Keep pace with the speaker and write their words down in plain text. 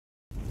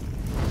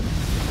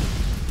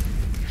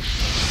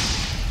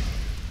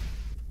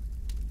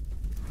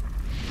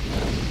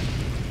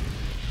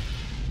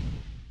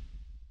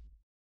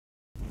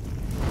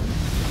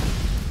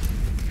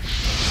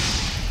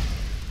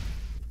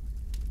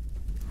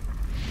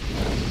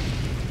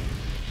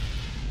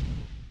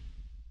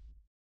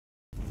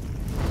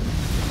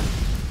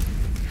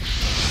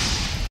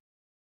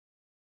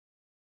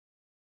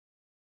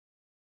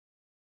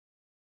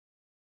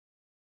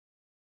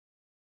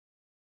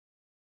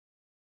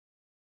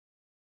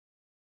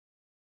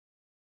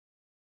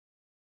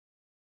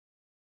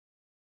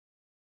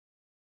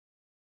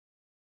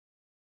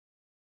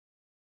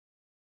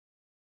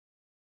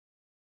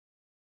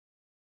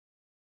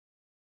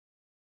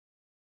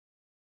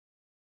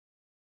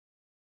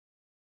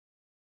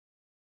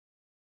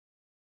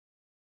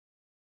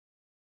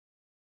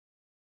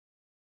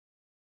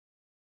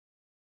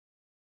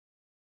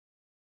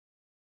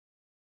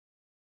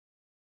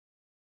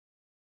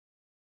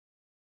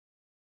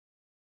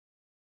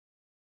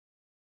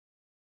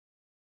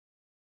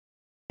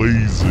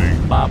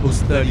Blazing Bible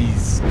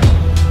studies.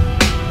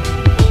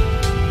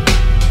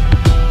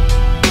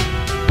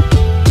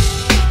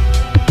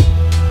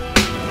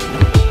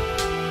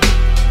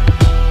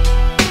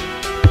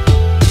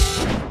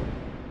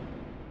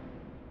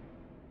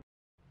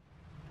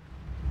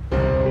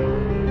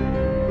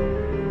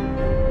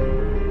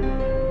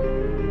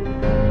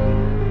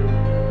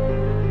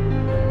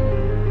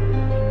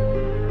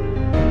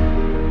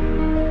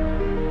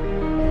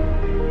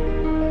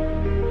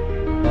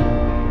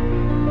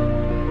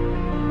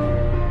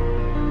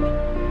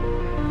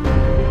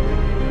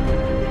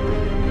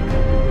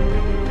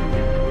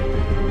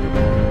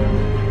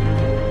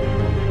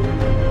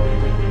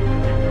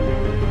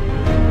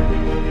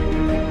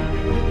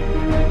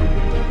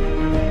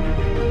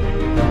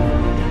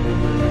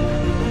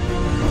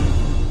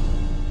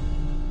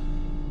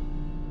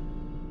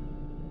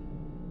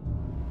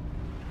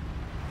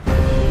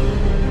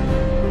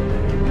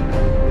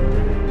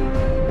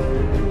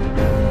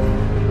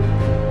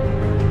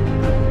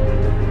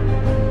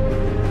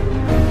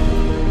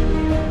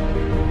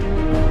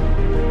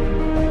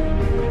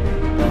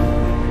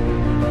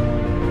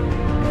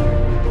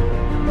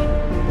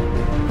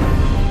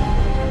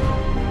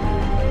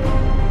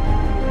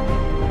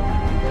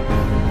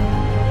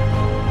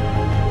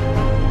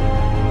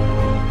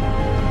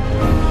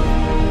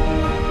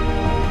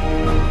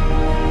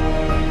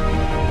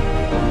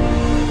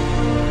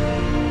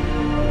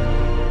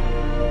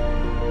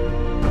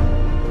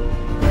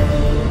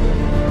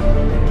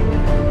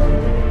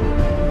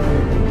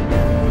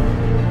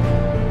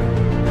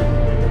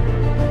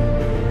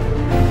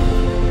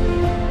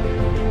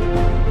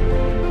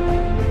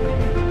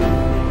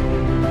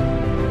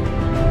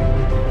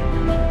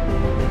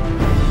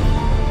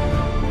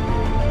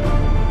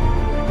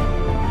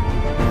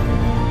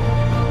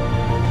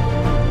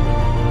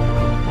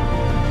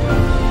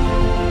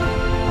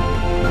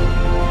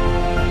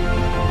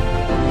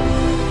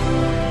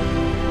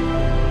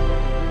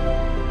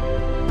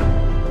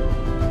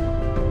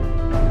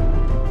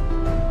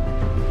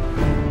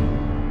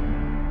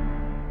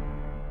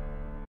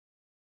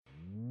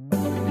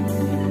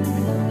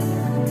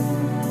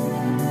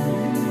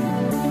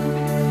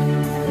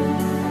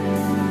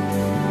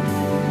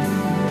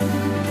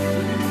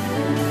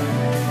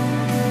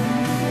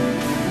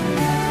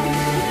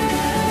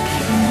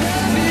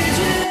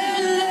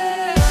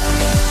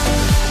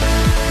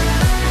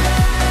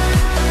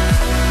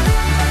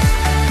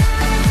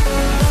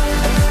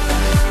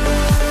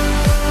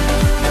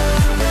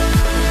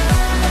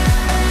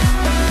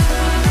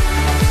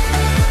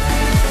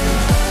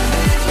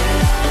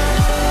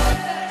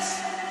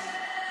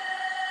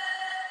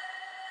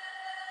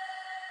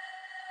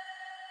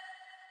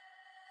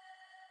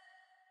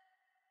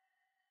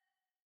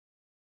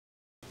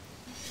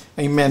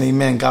 Amen,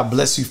 amen. God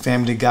bless you,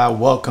 family. God,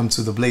 welcome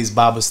to the Blaze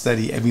Bible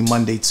Study every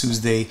Monday,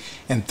 Tuesday,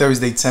 and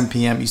Thursday, 10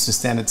 p.m. Eastern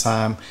Standard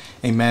Time.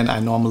 Amen. I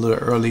know I'm a little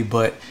early,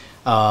 but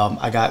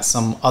I got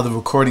some other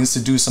recordings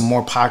to do, some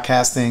more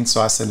podcasting. So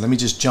I said, let me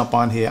just jump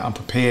on here. I'm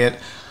prepared.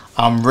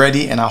 I'm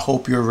ready, and I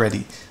hope you're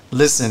ready.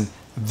 Listen,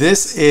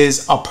 this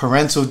is a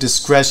parental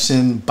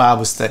discretion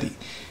Bible study.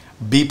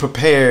 Be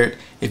prepared.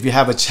 If you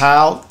have a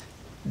child,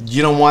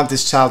 you don't want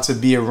this child to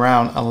be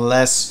around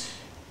unless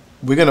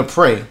we're going to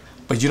pray.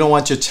 But you don't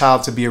want your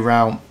child to be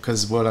around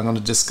because what I'm going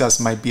to discuss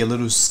might be a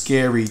little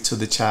scary to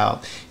the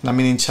child. And I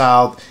mean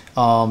child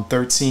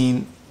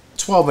 13,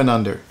 12 and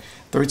under.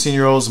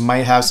 13-year-olds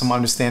might have some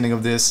understanding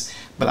of this,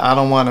 but I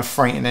don't want to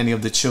frighten any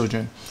of the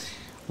children.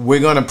 We're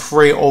going to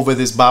pray over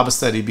this Bible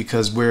study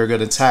because we're going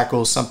to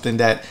tackle something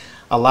that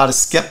a lot of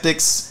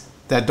skeptics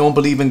that don't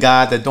believe in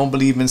God, that don't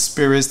believe in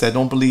spirits, that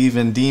don't believe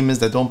in demons,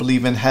 that don't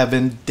believe in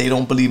heaven, they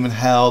don't believe in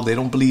hell, they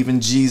don't believe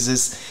in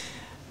Jesus.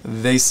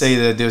 They say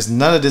that there's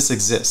none of this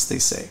exists, they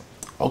say.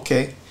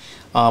 Okay.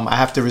 I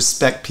have to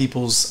respect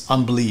people's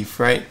unbelief,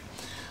 right?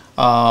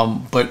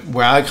 But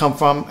where I come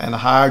from and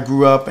how I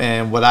grew up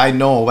and what I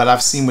know, what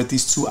I've seen with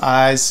these two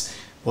eyes,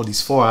 well,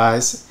 these four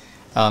eyes,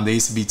 they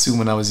used to be two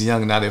when I was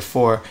young, now they're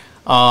four.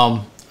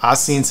 I've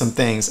seen some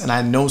things and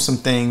I know some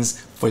things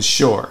for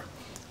sure.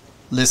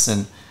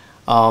 Listen,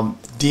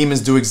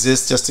 demons do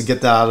exist, just to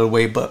get that out of the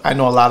way, but I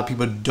know a lot of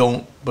people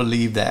don't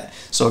believe that.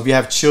 So if you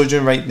have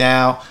children right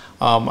now,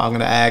 I'm going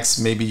to ask,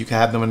 maybe you can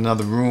have them in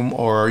another room,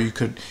 or you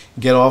could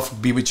get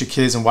off, be with your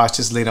kids and watch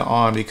this later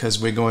on,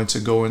 because we're going to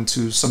go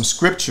into some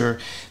scripture,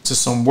 to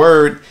some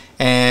word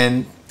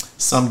and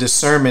some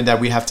discernment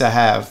that we have to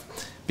have,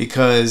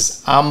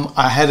 because I'm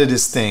ahead of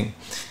this thing.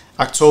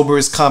 October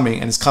is coming,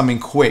 and it's coming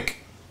quick,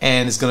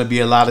 and it's going to be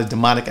a lot of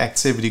demonic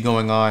activity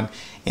going on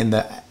in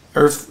the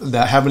earth,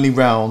 the heavenly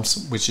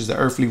realms, which is the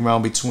earthly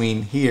realm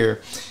between here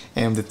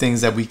and the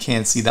things that we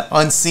can't see. The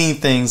unseen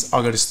things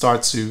are going to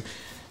start to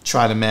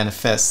try to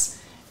manifest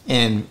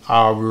in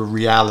our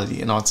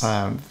reality in our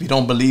time. If you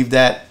don't believe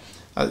that,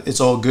 it's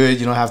all good.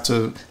 You don't have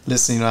to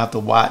listen. You don't have to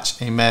watch.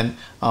 Amen.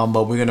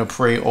 But we're going to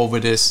pray over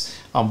this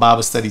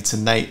Bible study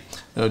tonight.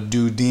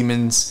 Do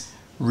demons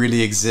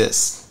really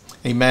exist?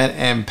 Amen.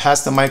 And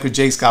Pastor Michael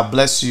Jakes, God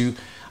bless you.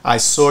 I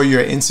saw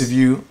your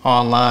interview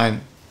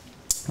online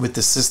with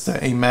the sister.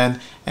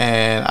 Amen.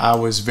 And I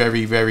was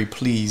very, very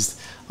pleased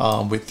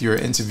with your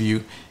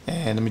interview.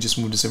 And let me just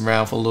move this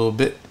around for a little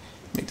bit,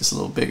 make this a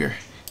little bigger.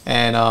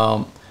 And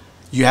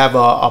you have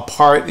a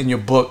part in your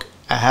book.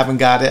 I haven't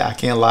got it. I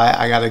can't lie.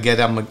 I gotta get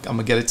it. I'm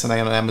gonna get it tonight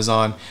on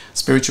Amazon.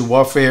 Spiritual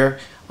warfare.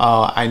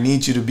 I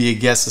need you to be a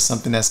guest of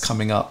something that's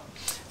coming up.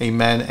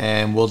 Amen.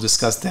 And we'll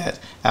discuss that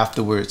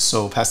afterwards.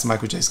 So Pastor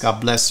Michael Jace, God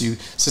bless you.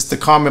 Sister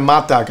Carmen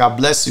Mata, God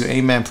bless you.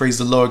 Amen. Praise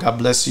the Lord. God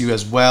bless you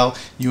as well.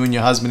 You and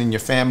your husband and your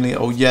family.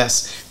 Oh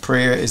yes,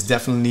 prayer is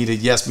definitely needed.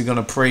 Yes, we're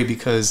gonna pray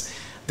because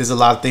there's a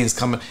lot of things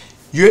coming.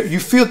 You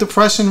feel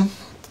depression?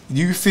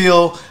 Do you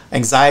feel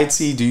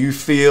anxiety? Do you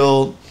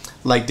feel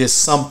like there's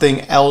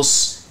something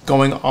else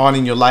going on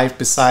in your life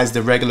besides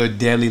the regular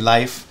daily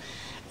life?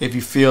 If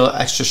you feel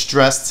extra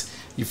stressed,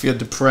 you feel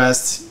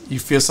depressed, you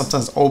feel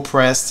sometimes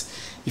oppressed,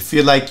 you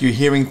feel like you're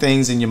hearing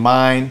things in your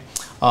mind,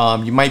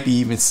 you might be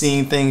even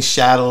seeing things,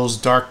 shadows,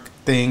 dark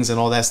things and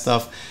all that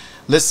stuff.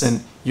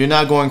 Listen, you're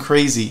not going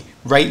crazy.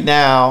 Right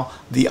now,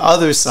 the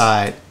other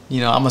side,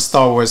 I'm a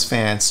Star Wars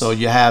fan, so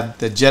you have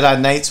the Jedi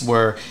Knights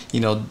where,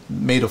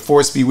 may the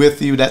Force be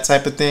with you, that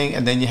type of thing.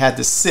 And then you had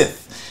the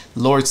Sith,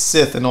 Lord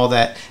Sith and all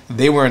that.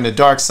 They were in the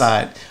dark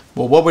side.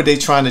 Well, what were they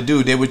trying to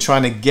do? They were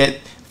trying to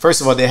get,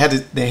 first of all, they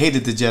hated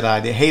the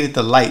Jedi. They hated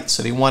the light.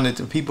 So they wanted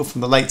the people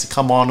from the light to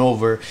come on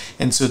over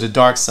into the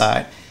dark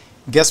side.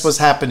 Guess what's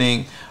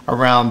happening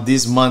around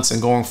these months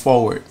and going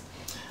forward?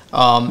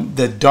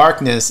 The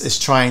darkness is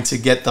trying to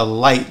get the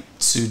light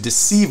to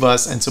deceive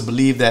us and to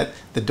believe that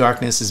the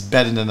darkness is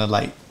better than the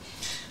light.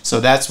 So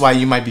that's why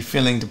you might be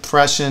feeling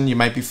depression. You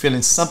might be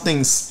feeling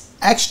something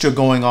extra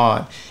going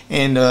on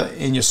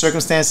in your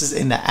circumstances,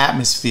 in the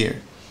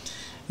atmosphere.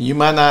 You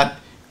might not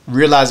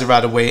realize it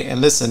right away.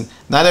 And listen,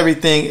 not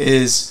everything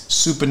is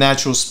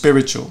supernatural,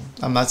 spiritual.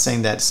 I'm not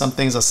saying that. Some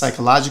things are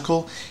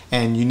psychological,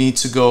 and you need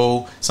to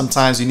go,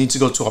 sometimes you need to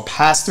go to a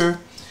pastor,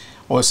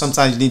 or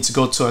sometimes you need to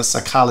go to a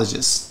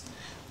psychologist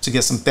to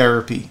get some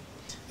therapy.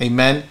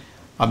 Amen.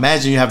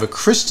 Imagine you have a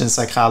Christian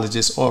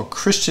psychologist or a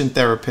Christian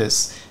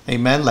therapist.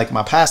 Amen. Like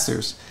my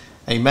pastors.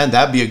 Amen.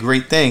 That'd be a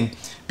great thing,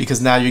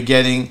 because now you're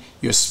getting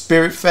your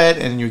spirit fed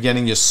and you're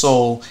getting your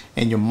soul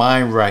and your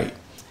mind right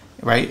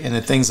in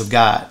the things of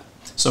God.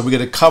 So we're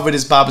going to cover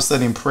this Bible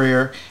study in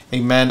prayer.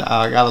 Amen.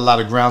 I got a lot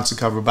of ground to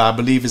cover, but I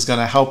believe it's going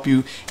to help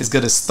you. It's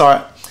going to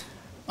start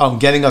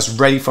getting us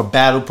ready for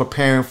battle,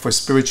 preparing for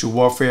spiritual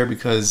warfare,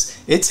 because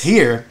it's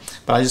here.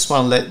 But I just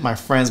want to let my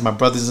friends, my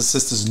brothers and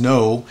sisters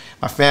know,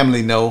 my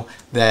family know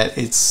that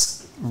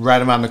it's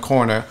right around the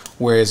corner,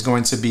 where it's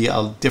going to be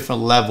a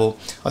different level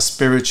of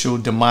spiritual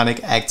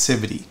demonic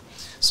activity.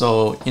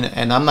 So,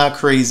 and I'm not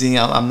crazy.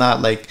 I'm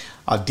not like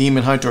a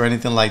demon hunter or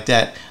anything like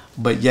that.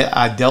 But yet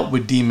I dealt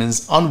with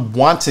demons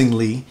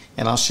unwantingly,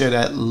 and I'll share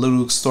that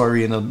little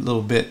story in a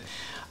little bit.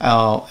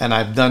 And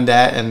I've done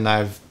that, and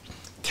I've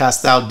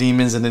cast out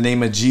demons in the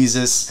name of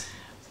Jesus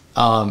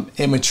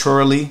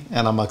immaturely,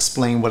 and I'm going to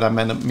explain what I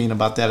mean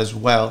about that as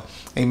well.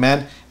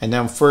 Amen. And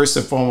then first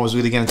and foremost,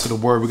 we're going to get into the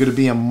word. We're going to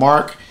be in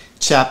Mark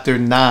chapter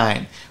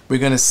 9. We're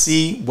going to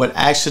see what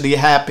actually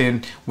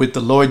happened with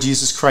the Lord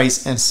Jesus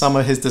Christ and some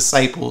of his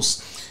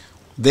disciples.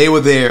 They were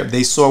there.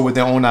 They saw with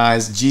their own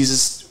eyes.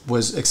 Jesus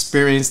was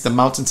experienced the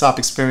mountaintop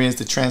experience,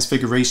 the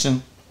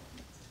transfiguration.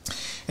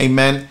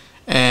 Amen.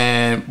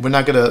 And we're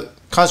not going to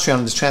concentrate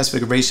on this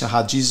transfiguration,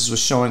 how Jesus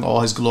was showing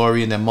all his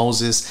glory, and then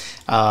Moses,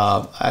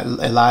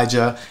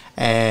 Elijah,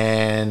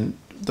 and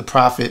the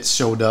prophets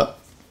showed up.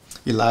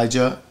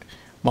 Elijah,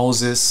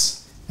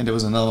 Moses, and there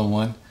was another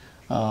one.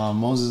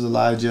 Moses,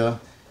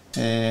 Elijah,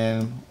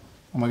 and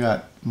oh my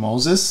God,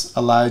 Moses,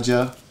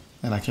 Elijah,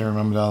 and I can't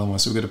remember the other one.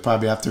 So we're going to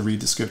probably have to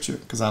read the scripture,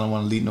 because I don't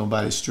want to lead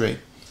nobody astray.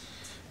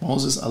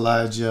 Moses,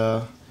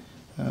 Elijah,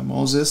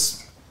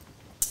 Moses,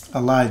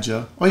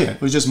 Elijah. Oh yeah,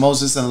 it was just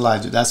Moses and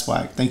Elijah. That's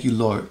why. Thank you,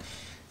 Lord.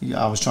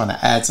 I was trying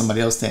to add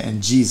somebody else there.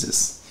 And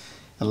Jesus.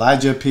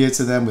 Elijah appeared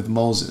to them with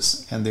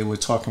Moses, and they were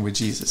talking with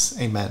Jesus.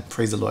 Amen.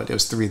 Praise the Lord. There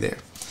was 3 there.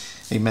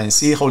 Amen.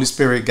 See, Holy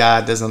Spirit,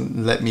 God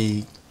doesn't let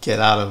me get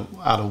out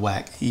of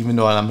whack, even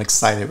though I'm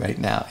excited right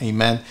now.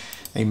 Amen.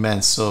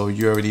 Amen. So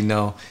you already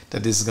know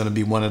that this is going to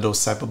be one of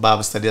those type of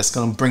Bible studies that's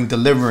going to bring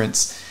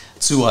deliverance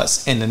to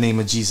us in the name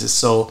of Jesus.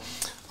 So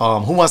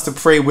who wants to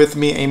pray with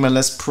me? Amen.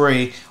 Let's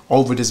pray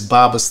over this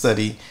Bible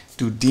study.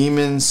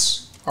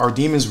 Are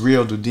demons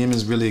real? Do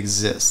demons really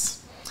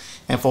exist?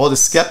 And for all the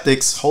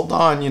skeptics, hold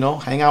on,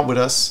 hang out with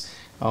us.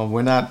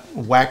 We're not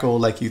wacko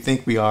like you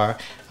think we are.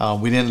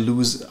 We didn't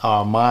lose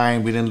our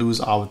mind. We didn't lose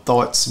our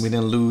thoughts. We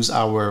didn't lose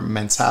our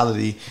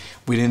mentality.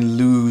 We didn't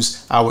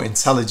lose our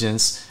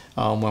intelligence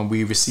when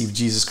we received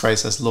Jesus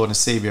Christ as Lord and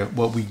Savior.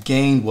 What we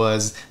gained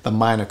was the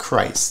mind of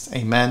Christ.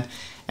 Amen.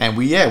 And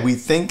we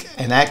think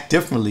and act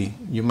differently.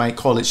 You might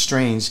call it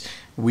strange.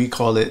 We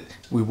call it,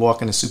 we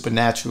walk in the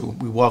supernatural.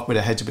 We walk with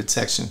a hedge of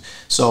protection.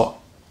 So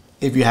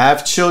if you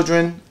have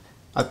children,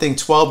 I think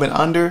 12 and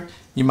under,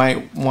 you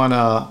might want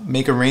to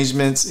make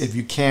arrangements. If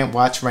you can't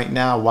watch right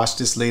now, watch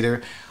this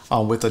later.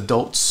 with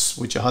adults,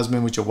 with your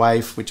husband, with your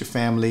wife, with your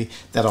family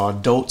that are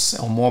adults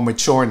or more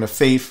mature in the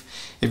faith.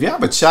 If you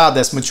have a child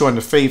that's mature in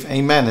the faith,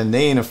 amen, and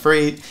they ain't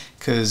afraid,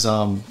 because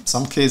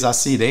some kids I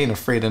see, they ain't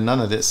afraid of none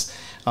of this,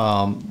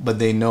 but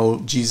they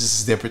know Jesus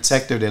is their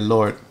protector, their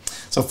Lord.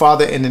 So,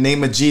 Father, in the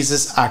name of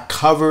Jesus, I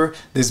cover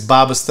this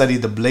Bible study,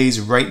 The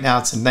Blaze, right now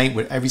tonight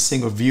with every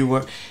single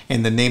viewer.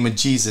 In the name of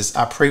Jesus,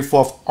 I pray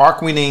forth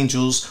arching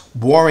angels,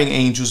 warring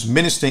angels,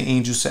 ministering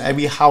angels to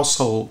every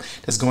household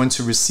that's going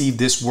to receive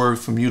this word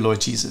from you,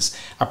 Lord Jesus.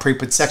 I pray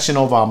protection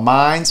over our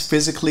minds,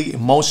 physically,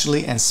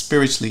 emotionally, and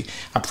spiritually.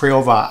 I pray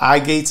over our eye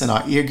gates and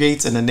our ear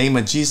gates in the name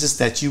of Jesus,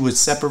 that you would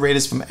separate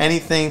us from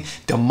anything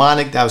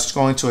demonic that was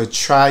going to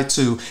try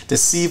to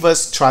deceive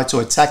us, try to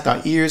attack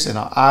our ears and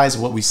our eyes,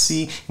 what we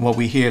see and what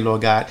we hear, Lord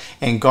God,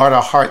 and guard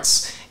our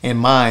hearts and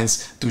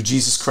minds through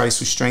Jesus Christ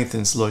who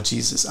strengthens, Lord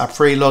Jesus. I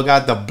pray, Lord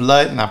God, the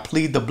blood, and I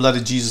plead the blood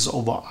of Jesus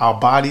over our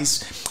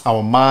bodies,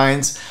 our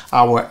minds,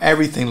 our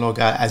everything, Lord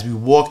God, as we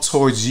walk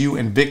towards you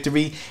in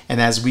victory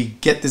and as we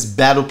get this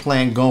battle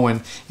plan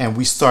going and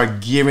we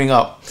start gearing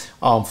up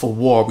for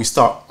war. We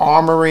start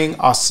armoring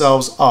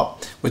ourselves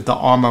up with the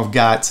armor of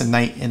God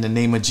tonight in the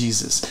name of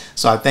Jesus.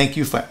 So I thank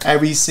you for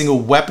every single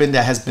weapon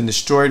that has been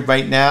destroyed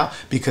right now,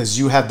 because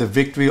you have the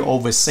victory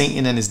over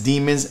Satan and his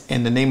demons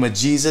in the name of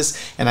Jesus.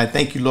 And I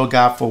thank you, Lord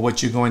God, for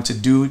what you're going to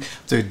do,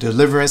 the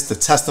deliverance, the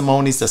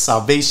testimonies, the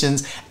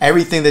salvations,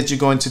 everything that you're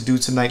going to do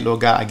tonight, Lord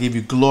God. I give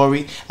you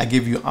glory, I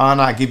give you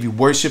honor, I give you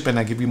worship, and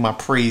I give you my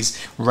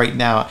praise right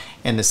now.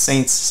 And the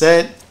saints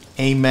said,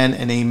 amen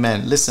and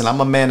amen. Listen,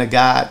 I'm a man of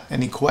God.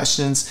 Any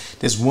questions?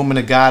 There's women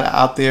of God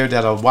out there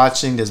that are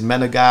watching. There's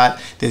men of God.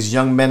 There's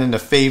young men in the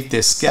faith.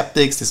 There's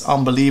skeptics. There's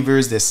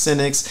unbelievers. There's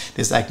cynics.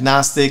 There's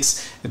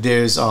agnostics.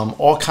 There's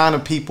all kind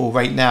of people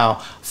right now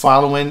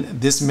following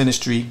this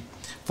ministry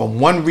for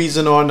one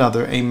reason or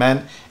another.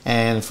 Amen.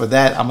 And for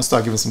that, I'm gonna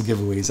start giving some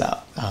giveaways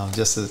out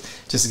just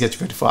to get you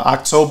ready for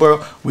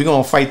October. We're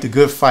gonna fight the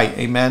good fight.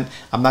 Amen.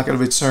 I'm not gonna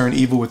return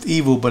evil with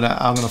evil, but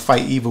I'm gonna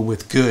fight evil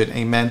with good.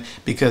 Amen.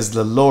 Because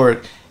the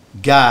Lord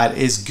God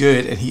is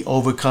good, and he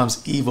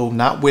overcomes evil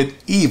not with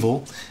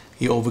evil.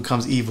 He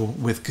overcomes evil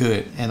with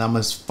good. And I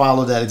must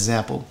follow that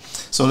example.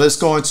 So let's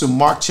go into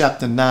Mark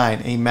chapter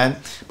 9. Amen.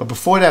 But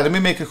before that, let me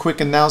make a quick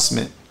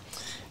announcement,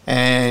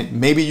 and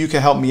maybe you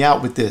can help me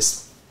out with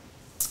this.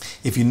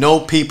 If you know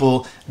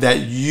people that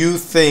you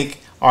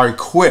think are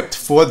equipped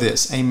for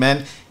this,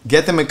 amen,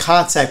 get them in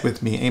contact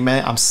with me,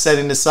 amen. I'm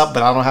setting this up,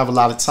 but I don't have a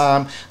lot of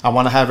time. I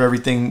want to have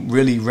everything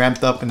really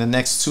ramped up in the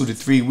next 2 to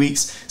 3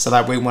 weeks, so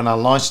that way when I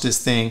launch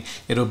this thing,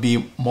 it'll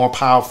be more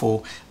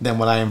powerful than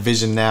what I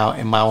envision now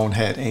in my own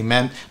head,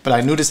 amen. But I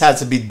knew this had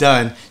to be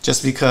done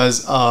just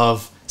because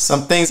of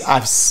some things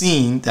I've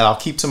seen that I'll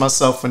keep to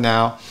myself for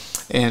now,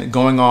 and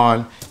going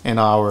on in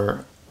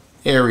our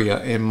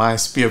area, in my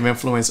sphere of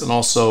influence, and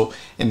also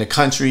in the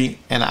country.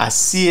 And I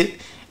see it,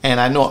 and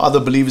I know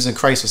other believers in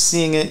Christ are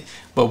seeing it,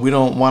 but we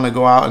don't want to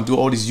go out and do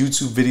all these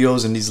YouTube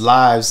videos and these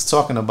lives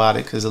talking about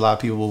it, because a lot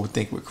of people will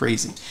think we're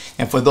crazy.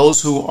 And for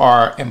those who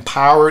are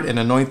empowered and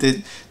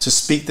anointed to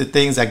speak the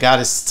things that God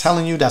is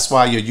telling you, that's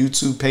why your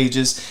YouTube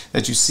pages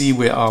that you see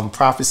with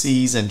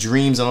prophecies and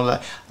dreams and all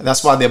that,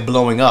 that's why they're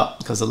blowing up,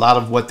 because a lot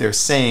of what they're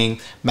saying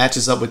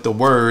matches up with the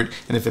word.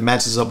 And if it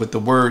matches up with the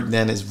word,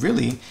 then it's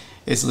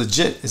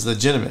legit, it's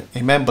legitimate.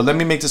 Amen. But let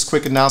me make this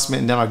quick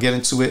announcement and then I'll get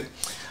into it.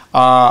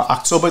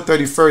 October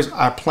 31st,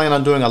 I plan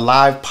on doing a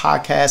live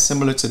podcast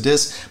similar to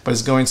this, but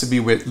it's going to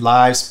be with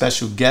live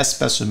special guests,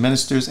 special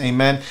ministers.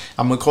 Amen.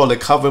 I'm going to call it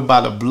Covered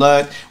by the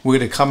Blood. We're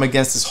going to come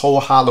against this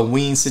whole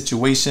Halloween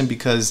situation,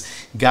 because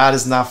God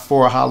is not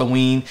for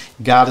Halloween.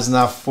 God is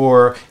not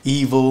for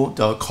evil,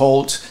 the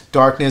occult,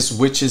 darkness,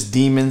 witches,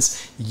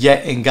 demons.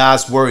 Yet in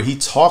God's word, he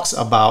talks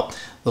about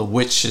the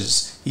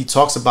witches. He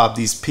talks about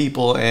these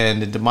people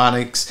and the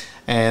demonics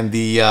and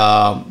the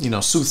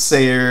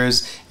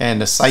soothsayers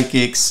and the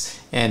psychics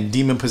and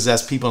demon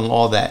possessed people and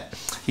all that.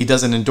 He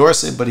doesn't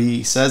endorse it, but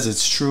he says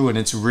it's true and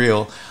it's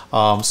real.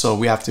 So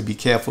we have to be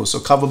careful. So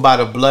Covered by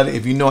the Blood.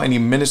 If you know any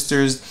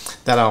ministers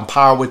that are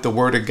empowered with the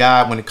word of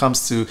God when it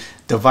comes to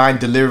divine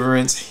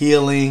deliverance,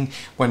 healing,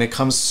 when it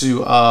comes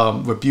to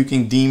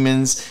rebuking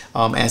demons,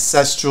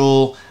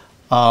 ancestral,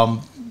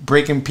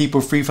 breaking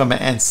people free from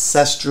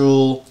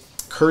ancestral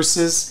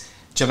curses,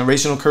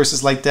 generational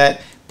curses like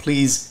that,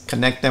 please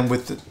connect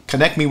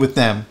me with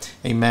them.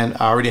 Amen.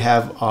 I already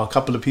have a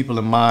couple of people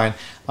in mind,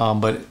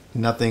 but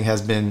nothing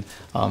has been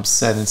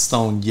set in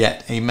stone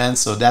yet. Amen.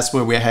 So that's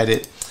where we're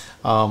headed,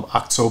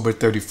 October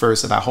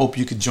 31st, and I hope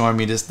you could join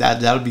me.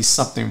 That'll be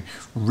something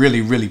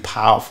really, really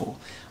powerful.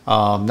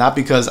 Not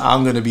because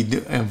I'm going to be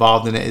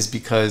involved in it, it's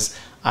because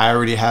I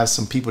already have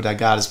some people that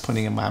God is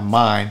putting in my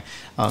mind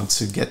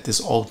to get this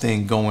whole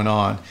thing going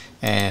on,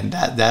 and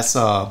that's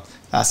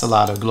a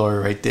lot of glory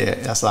right there.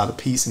 That's a lot of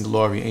peace and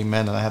glory.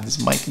 Amen. And I have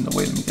this mic in the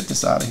way. Let me get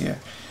this out of here.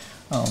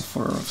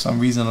 For some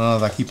reason or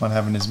another, I keep on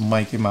having this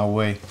mic in my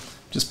way.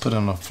 Just put it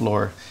on the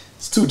floor.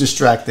 It's too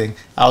distracting.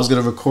 I was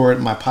going to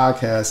record my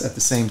podcast at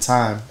the same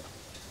time,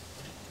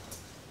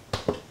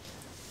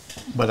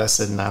 but I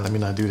said, nah, let me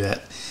not do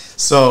that.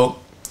 So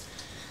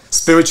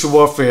spiritual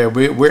warfare.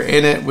 We're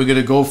in it. We're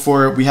gonna go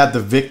for it. We have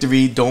the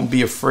victory. Don't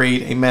be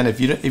afraid. Amen. If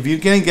you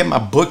didn't get my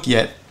book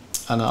yet,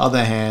 on the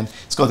other hand,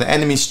 it's called The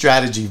Enemy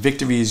Strategy.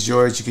 Victory is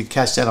yours. You can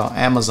catch that on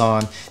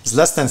Amazon. It's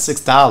less than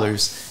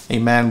 $6.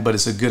 Amen. But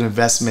it's a good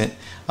investment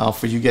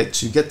for you. Get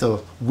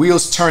the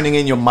wheels turning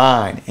in your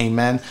mind.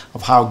 Amen.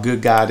 Of how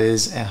good God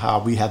is and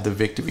how we have the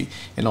victory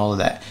and all of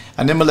that.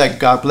 And then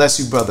God bless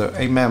you, brother.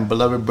 Amen.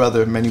 Beloved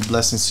brother, many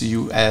blessings to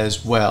you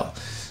as well.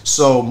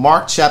 So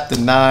Mark chapter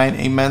 9,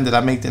 amen. Did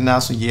I make the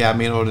announcement? Yeah, I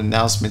made all the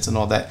announcements and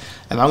all that.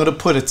 And I'm going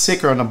to put a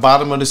ticker on the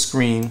bottom of the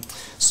screen.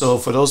 So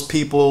for those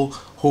people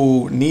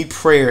who need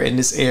prayer in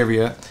this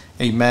area,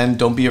 amen,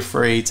 don't be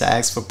afraid to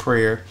ask for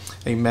prayer.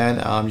 Amen.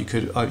 You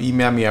could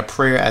email me at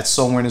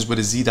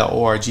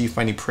prayer@soulwinners.org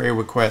for any prayer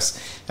requests.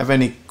 Have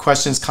any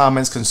questions,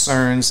 comments,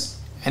 concerns,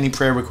 any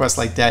prayer requests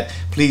like that,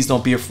 please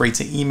don't be afraid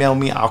to email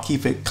me. I'll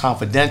keep it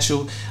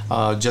confidential,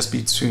 just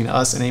between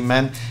us, and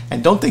amen.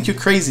 And don't think you're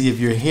crazy if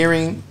you're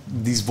hearing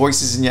these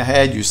voices in your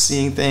head, you're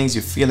seeing things,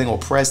 you're feeling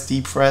oppressed,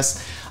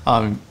 depressed,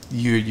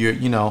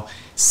 you know,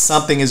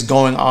 something is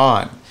going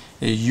on.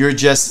 You're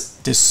just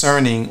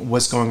discerning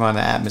what's going on in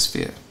the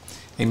atmosphere.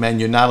 Amen.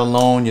 You're not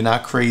alone. You're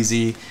not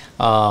crazy.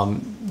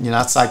 You're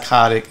not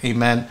psychotic.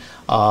 Amen.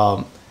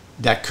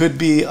 That could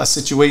be a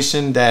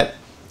situation that,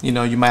 you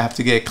know, you might have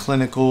to get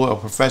clinical or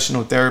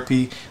professional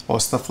therapy or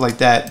stuff like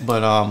that.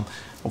 But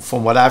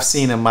from what I've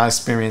seen in my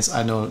experience,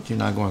 I know you're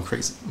not going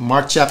crazy.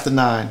 Mark chapter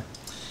 9.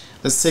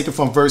 Let's take it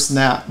from verse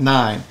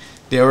 9.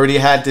 They already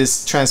had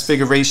this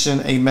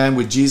transfiguration, amen,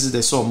 with Jesus.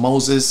 They saw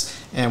Moses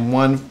and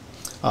one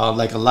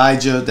like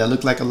Elijah that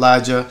looked like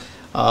Elijah.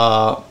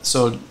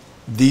 So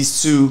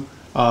these two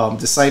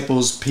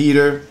disciples,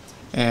 Peter,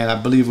 and I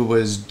believe it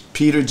was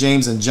Peter,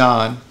 James, and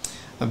John,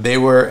 they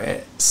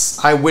were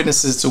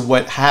eyewitnesses to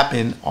what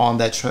happened on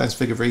that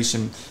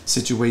transfiguration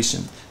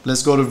situation.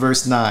 Let's go to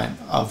verse 9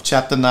 of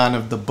chapter 9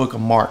 of the book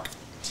of Mark.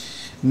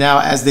 Now,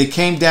 as they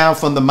came down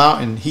from the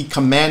mountain, he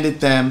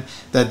commanded them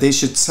that they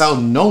should tell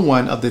no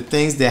one of the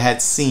things they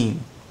had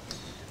seen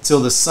till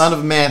the Son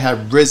of Man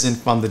had risen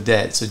from the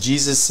dead. So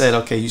Jesus said,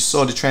 okay, you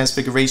saw the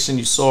transfiguration.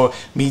 You saw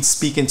me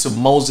speaking to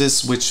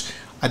Moses, which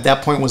at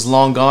that point was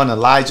long gone.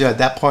 Elijah at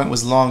that point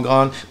was long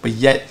gone. But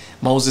yet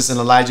Moses and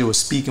Elijah were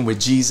speaking with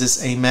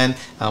Jesus. Amen.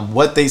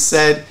 What they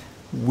said,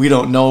 we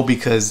don't know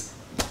because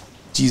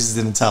Jesus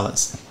didn't tell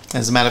us.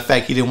 As a matter of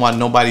fact, he didn't want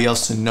nobody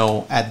else to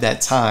know at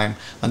that time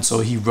until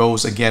he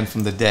rose again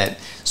from the dead.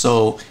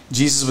 So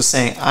Jesus was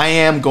saying, I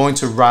am going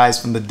to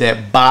rise from the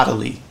dead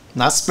bodily,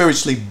 not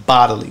spiritually,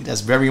 bodily.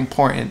 That's very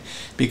important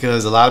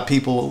because a lot of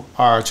people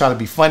are trying to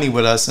be funny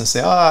with us and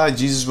say,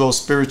 Jesus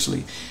rose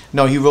spiritually.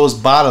 No, he rose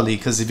bodily,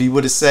 because if he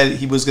would have said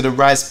he was going to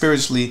rise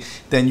spiritually,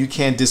 then you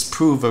can't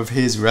disprove of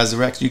his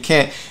resurrection.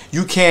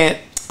 You can't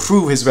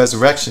prove his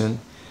resurrection,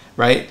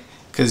 right?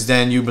 Because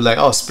then you'd be like,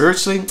 oh,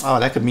 spiritually? Oh,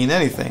 that could mean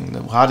anything.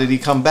 How did he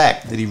come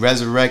back? Did he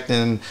resurrect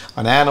in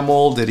an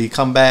animal? Did he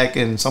come back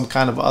in some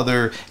kind of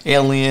other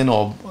alien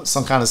or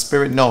some kind of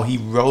spirit? No, he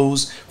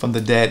rose from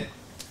the dead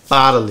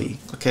bodily.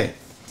 Okay.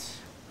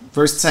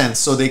 Verse 10.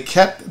 So they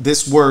kept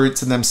this word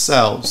to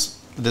themselves,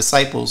 the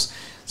disciples.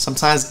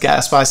 Sometimes God,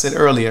 that's why I said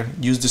earlier,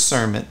 use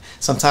discernment.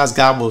 Sometimes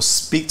God will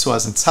speak to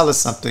us and tell us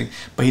something,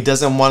 but he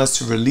doesn't want us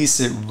to release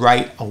it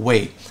right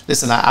away.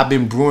 Listen, I've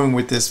been brewing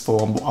with this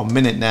for a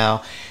minute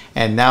now.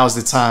 And now is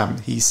the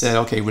time. He said,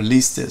 okay,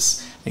 release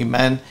this.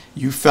 Amen.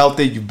 You felt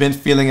it. You've been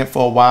feeling it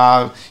for a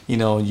while. You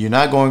know, you're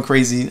not going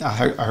crazy. I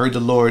heard the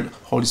Lord,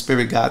 Holy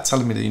Spirit, God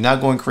telling me that you're not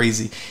going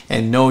crazy.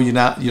 And no, you're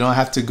not. You don't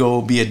have to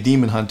go be a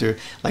demon hunter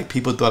like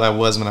people thought I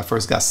was when I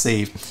first got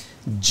saved.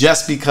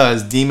 Just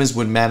because demons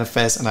would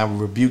manifest and I would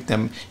rebuke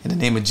them in the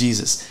name of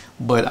Jesus.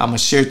 But I'm going to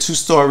share two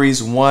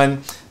stories.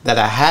 One that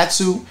I had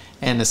to,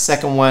 and the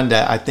second one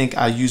that I think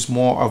I used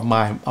more of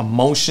my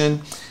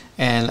emotion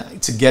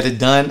and to get it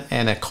done,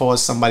 and it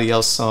caused somebody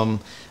else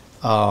some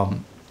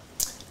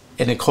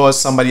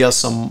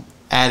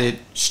added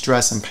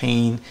stress and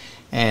pain,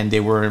 and they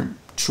weren't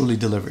truly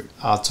delivered.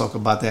 I'll talk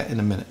about that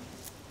in a minute.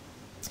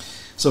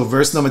 So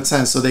verse number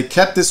 10. So they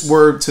kept this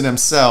word to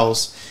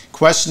themselves,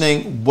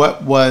 questioning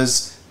what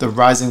was the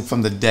rising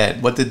from the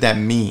dead. What did that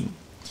mean?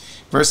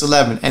 Verse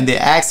 11. And they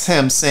asked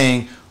him,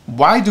 saying,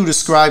 why do the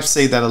scribes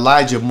say that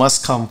Elijah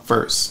must come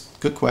first?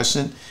 Good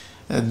question.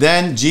 And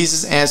then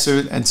Jesus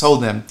answered and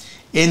told them,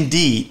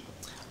 indeed,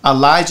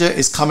 Elijah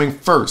is coming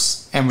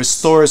first and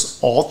restores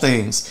all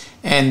things.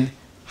 And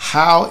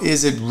how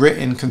is it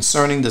written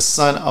concerning the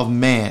Son of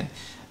Man,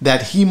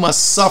 that he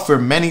must suffer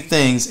many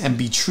things and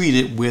be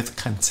treated with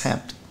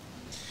contempt?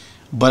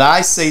 But I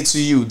say to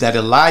you that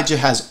Elijah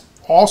has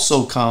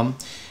also come,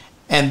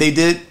 and they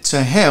did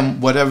to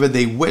him whatever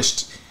they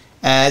wished,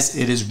 as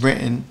it is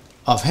written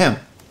of him.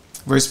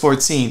 Verse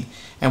 14.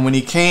 And when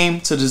he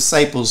came to the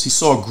disciples, he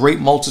saw a great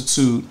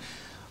multitude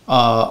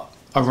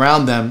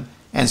around them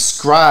and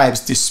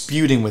scribes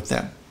disputing with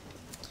them.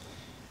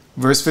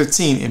 Verse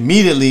 15.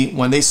 Immediately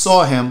when they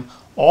saw him,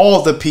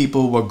 all the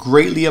people were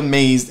greatly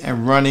amazed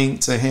and running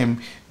to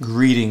him,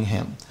 greeting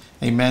him.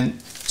 Amen.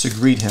 to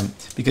greet him,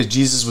 because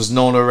Jesus was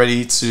known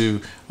already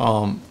to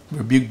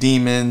rebuke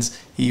demons.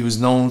 He was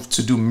known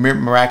to do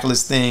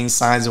miraculous things,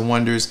 signs and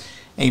wonders.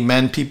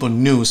 Amen. People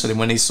knew, so that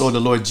when they saw the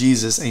Lord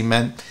Jesus,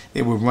 amen,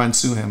 they would run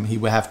to him. He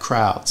would have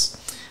crowds.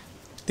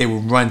 They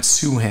would run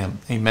to him.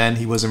 Amen.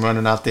 He wasn't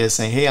running out there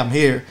saying, hey, I'm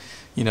here.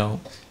 You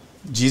know,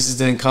 Jesus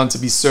didn't come to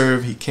be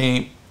served. He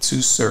came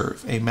to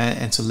serve. Amen.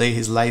 And to lay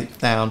his life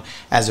down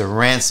as a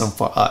ransom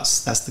for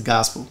us. That's the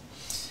gospel.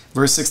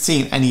 Verse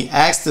 16, and he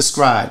asked the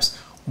scribes,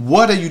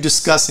 what are you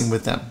discussing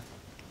with them?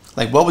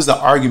 Like, what was the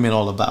argument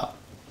all about?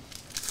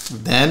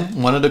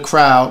 Then one of the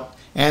crowd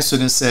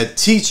answered and said,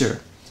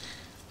 teacher,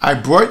 I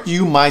brought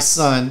you my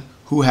son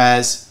who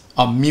has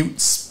a mute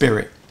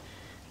spirit.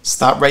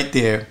 Stop right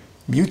there.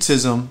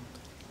 Mutism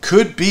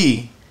could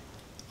be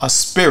a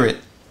spirit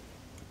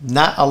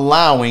not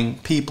allowing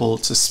people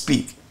to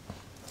speak.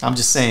 I'm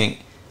just saying,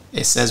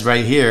 it says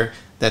right here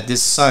that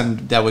this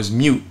son that was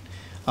mute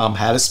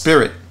had a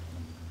spirit.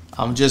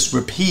 I'm just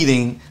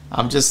repeating.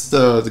 I'm just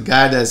the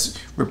guy that's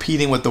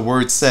repeating what the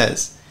word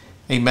says.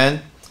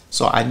 Amen.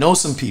 So I know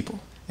some people,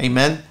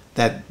 amen,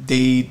 that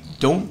they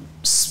don't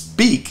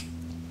speak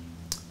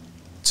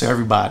to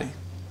everybody.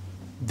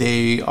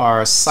 They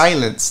are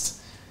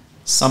silenced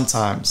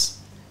sometimes.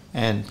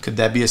 And could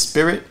that be a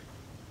spirit?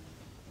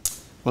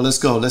 Well, let's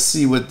go. Let's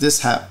see what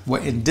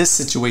in this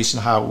situation,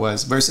 how it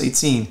was. Verse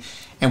 18,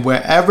 and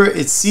wherever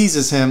it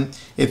seizes him,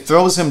 it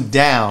throws him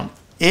down.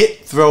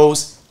 It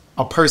throws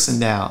a person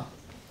down.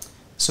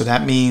 So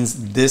that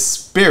means this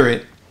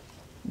spirit,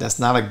 that's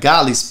not a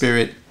godly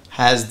spirit,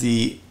 has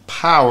the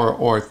power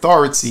or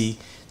authority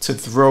to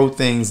throw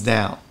things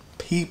down.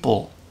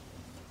 People.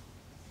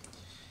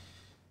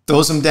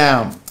 Throws him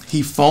down.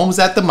 He foams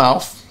at the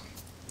mouth,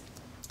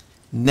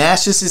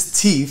 gnashes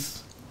his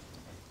teeth,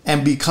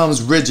 and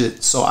becomes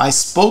rigid. So I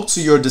spoke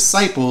to your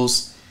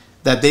disciples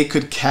that they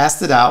could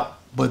cast it out,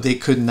 but they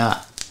could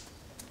not.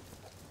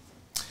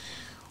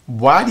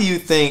 Why do you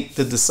think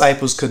the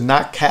disciples could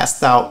not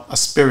cast out a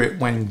spirit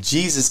when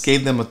Jesus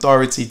gave them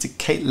authority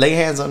to lay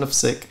hands on the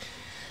sick,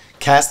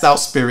 cast out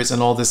spirits,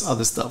 and all this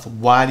other stuff?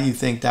 Why do you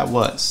think that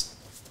was?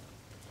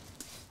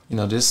 You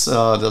know, there's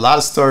a lot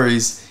of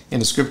stories in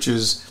the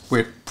scriptures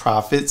with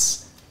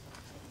prophets,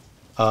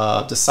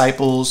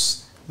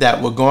 disciples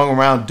that were going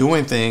around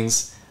doing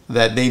things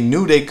that they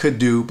knew they could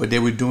do, but they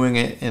were doing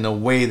it in a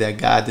way that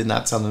God did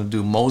not tell them to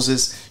do.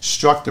 Moses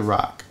struck the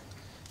rock.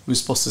 He was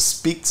supposed to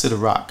speak to the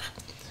rock.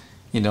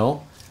 You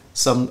know,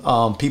 some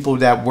people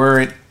that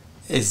weren't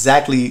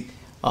exactly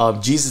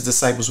Jesus'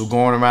 disciples were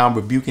going around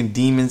rebuking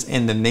demons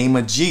in the name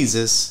of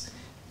Jesus,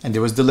 and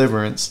there was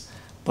deliverance.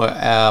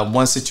 But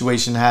one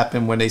situation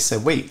happened when they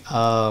said, wait,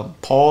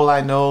 Paul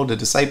I know, the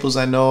disciples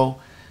I know,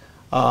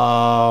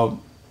 but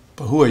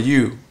who are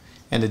you?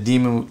 And the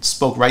demon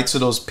spoke right to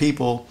those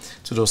people,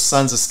 to those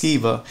sons of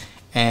Sceva,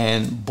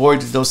 and boy,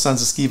 did those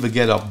sons of Sceva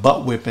get a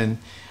butt whipping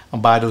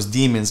by those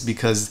demons,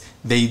 because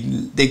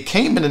they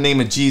came in the name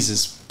of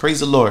Jesus.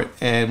 Praise the Lord.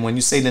 And when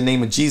you say the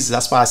name of Jesus,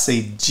 that's why I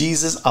say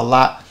Jesus a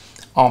lot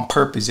on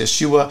purpose.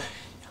 Yeshua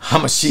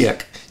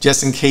HaMashiach.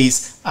 Just in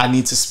case I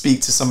need to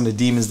speak to some of the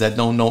demons that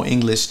don't know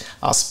English,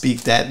 I'll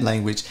speak that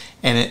language.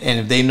 And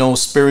if they know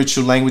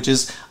spiritual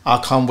languages, I'll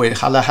come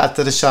with I'll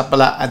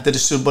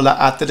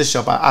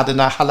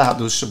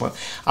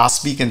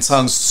speak in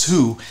tongues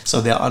too,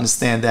 so they'll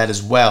understand that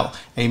as well.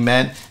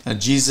 Amen.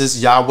 And Jesus,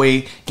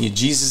 Yahweh,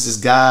 Jesus is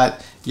God.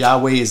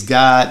 Yahweh is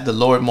God, the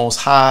Lord Most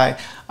High,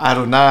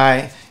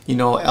 Adonai, you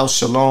know, El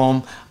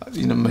Shalom,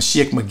 you know,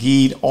 Mashiach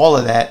Magid, all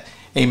of that.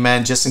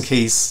 Amen. Just in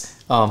case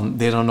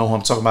they don't know who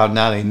I'm talking about,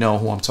 now they know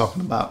who I'm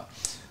talking about.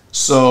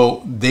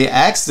 So they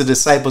asked the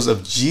disciples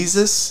of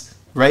Jesus,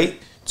 right,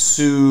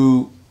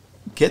 to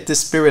get the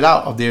spirit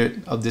out of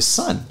their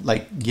son,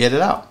 like get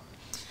it out.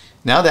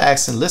 Now they're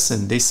asking,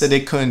 listen, they said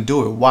they couldn't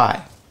do it.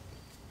 Why?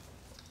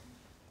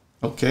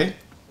 Okay.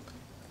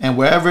 And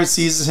wherever it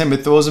seizes him,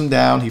 it throws him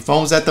down. He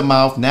foams at the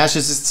mouth,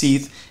 gnashes his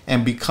teeth,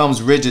 and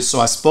becomes rigid. So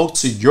I spoke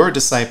to your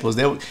disciples.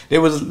 They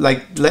were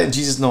like letting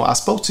Jesus know, I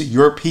spoke to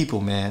your people,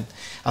 man.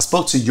 I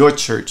spoke to your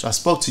church. I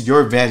spoke to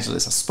your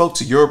evangelists. I spoke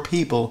to your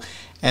people.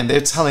 And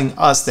they're telling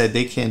us that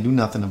they can't do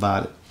nothing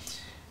about it.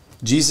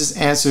 Jesus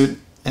answered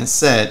and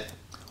said,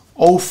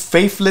 O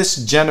faithless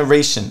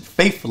generation,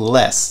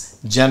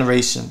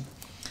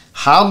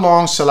 how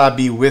long shall I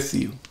be with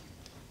you?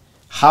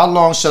 How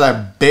long shall I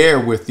bear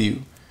with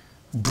you?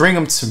 Bring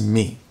them to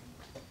me.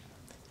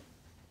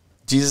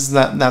 Jesus is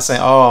not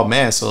saying, oh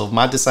man, so if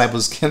my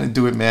disciples can't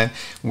do it, man,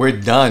 we're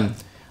done.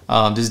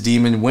 This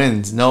demon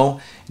wins.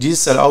 No,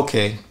 Jesus said,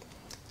 okay,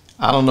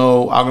 I don't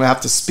know. I'm going to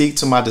have to speak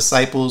to my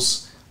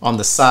disciples on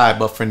the side.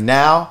 But for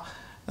now,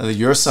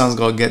 your son's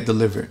going to get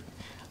delivered.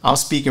 I'm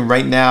speaking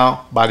right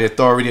now by the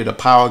authority of the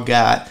power of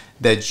God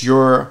that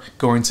you're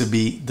going to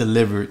be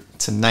delivered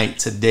tonight,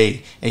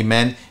 today.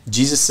 Amen.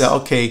 Jesus said,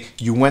 okay,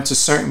 you went to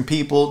certain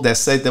people that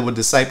said they were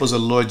disciples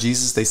of the Lord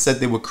Jesus. They said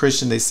they were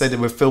Christian. They said they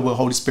were filled with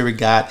Holy Spirit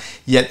God,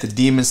 yet the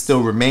demons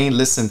still remain.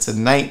 Listen,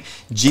 tonight,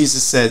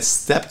 Jesus said,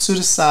 step to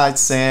the side,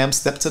 Sam.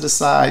 Step to the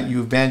side,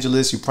 you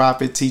evangelists, you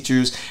prophet,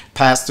 teachers,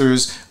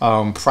 pastors,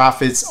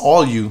 prophets,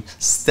 all you.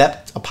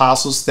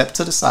 Apostles, step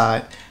to the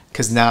side,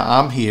 because now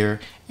I'm here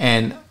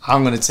and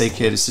I'm going to take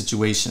care of the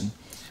situation.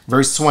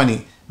 Verse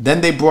 20,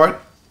 then they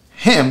brought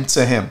him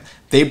to him.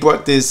 They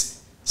brought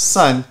this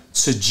son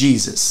to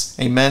Jesus.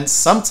 Amen.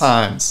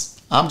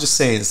 Sometimes, I'm just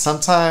saying,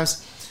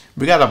 sometimes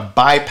we got to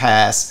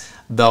bypass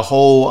the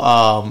whole,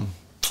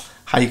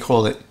 how you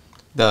call it,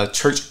 the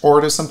church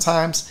order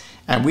sometimes.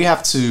 And we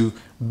have to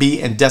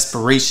be in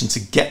desperation to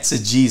get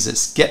to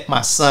Jesus. Get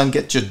my son,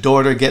 get your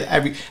daughter,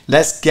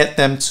 let's get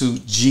them to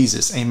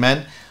Jesus.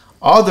 Amen.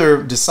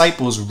 Other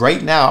disciples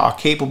right now are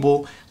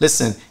capable.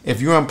 Listen,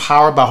 if you're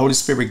empowered by Holy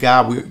Spirit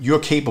God, you're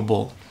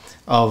capable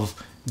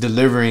of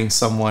delivering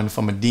someone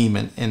from a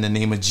demon in the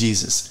name of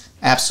Jesus.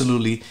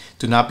 Absolutely.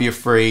 Do not be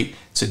afraid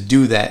to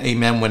do that.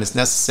 Amen. When it's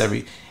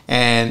necessary.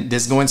 And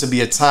there's going to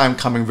be a time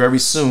coming very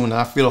soon.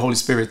 I feel the Holy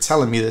Spirit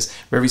telling me this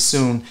very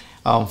soon,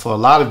 for a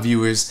lot of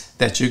viewers,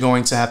 that you're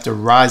going to have to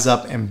rise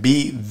up and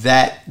be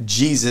that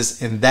Jesus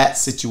in that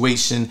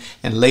situation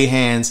and lay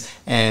hands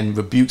and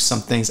rebuke some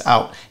things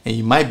out. And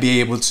you might be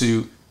able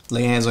to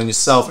lay hands on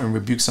yourself and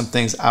rebuke some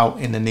things out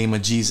in the name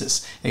of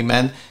Jesus.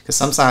 Amen. Because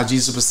sometimes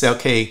Jesus would say,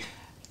 okay,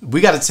 we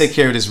got to take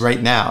care of this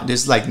right now.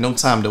 There's like no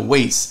time to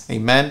waste.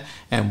 Amen.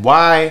 And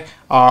why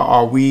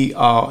are we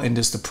in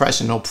this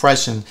depression,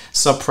 oppression,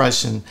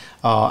 suppression?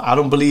 I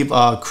don't believe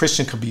a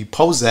Christian could be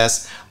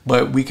possessed,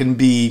 but we can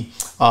be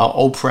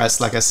oppressed.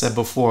 Like I said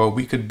before,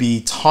 we could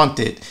be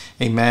taunted.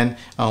 Amen.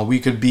 We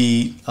could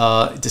be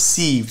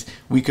deceived.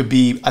 We could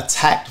be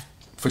attacked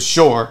for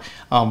sure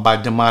by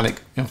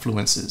demonic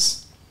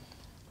influences.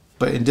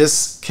 But in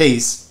this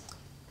case,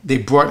 they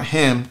brought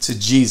him to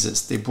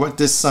Jesus. They brought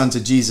this son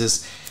to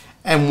Jesus.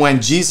 And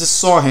when Jesus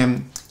saw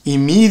him,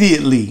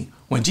 immediately,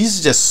 when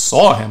Jesus just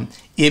saw him,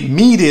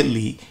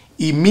 immediately,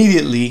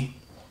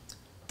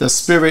 the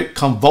spirit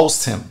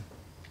convulsed him.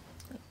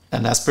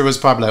 And that spirit was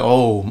probably like,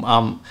 oh,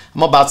 I'm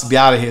about to be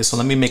out of here, so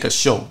let me make a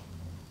show.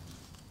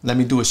 Let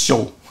me do a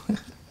show.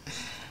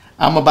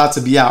 I'm about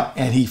to be out.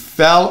 And he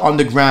fell on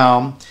the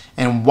ground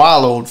and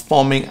wallowed,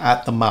 foaming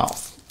at the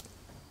mouth.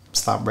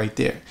 Stop right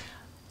there.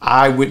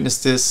 I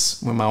witnessed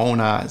this with my own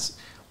eyes.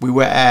 We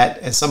were at,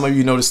 and some of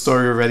you know the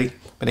story already,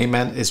 but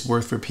amen, it's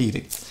worth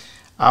repeating.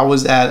 I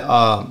was at,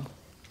 I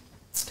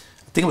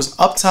think it was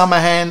Uptown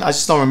Manhattan. I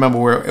just don't remember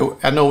where.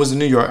 I know it was in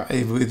New York,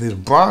 either the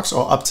Bronx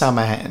or Uptown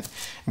Manhattan.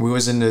 And we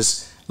was in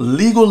this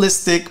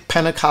legalistic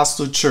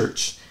Pentecostal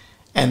church,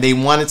 and they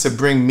wanted to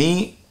bring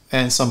me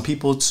and some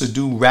people to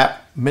do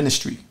rap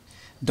ministry.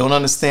 Don't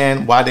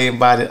understand why they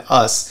invited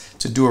us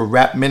to do a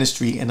rap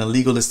ministry in a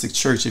legalistic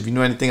church. If you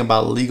know anything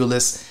about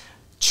legalist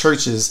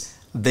churches,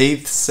 they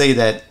say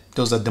that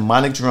those are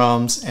demonic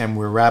drums and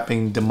we're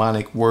rapping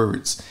demonic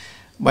words.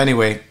 But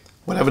anyway,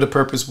 whatever the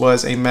purpose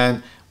was,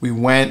 amen, we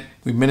went,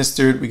 we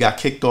ministered, we got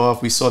kicked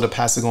off. We saw the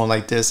pastor going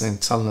like this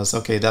and telling us,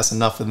 okay, that's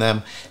enough of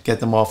them. Get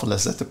them off and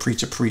let's let the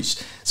preacher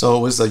preach. So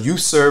it was a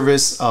youth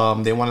service.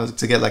 They wanted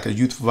to get like a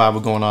youth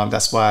revival going on.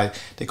 That's why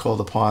they called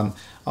upon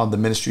the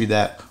ministry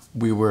that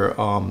we were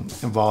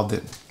involved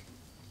in.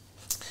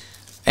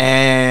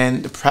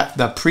 And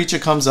the preacher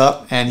comes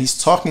up and he's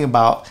talking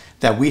about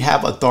that we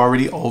have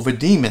authority over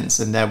demons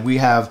and that we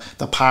have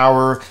the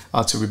power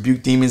to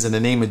rebuke demons in the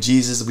name of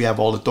Jesus. We have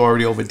all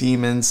authority over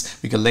demons.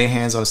 We can lay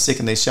hands on the sick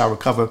and they shall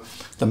recover.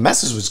 The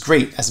message was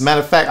great. As a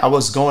matter of fact, I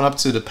was going up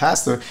to the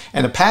pastor,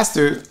 and the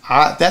pastor,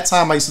 at that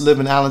time I used to live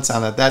in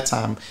Allentown. At that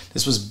time,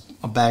 this was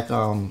back,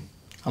 I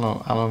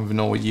don't even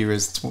know what year it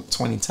is,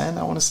 2010,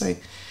 I want to say.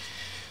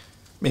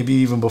 Maybe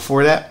even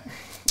before that.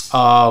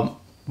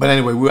 But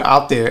anyway, we were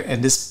out there,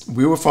 and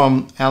we were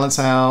from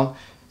Allentown.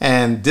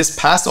 And this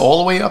pastor all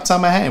the way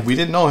Uptown Manhattan, we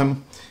didn't know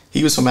him.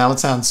 He was from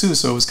Allentown too,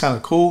 so it was kind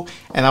of cool.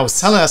 And I was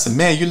telling her, I said,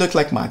 man, you look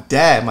like my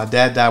dad. My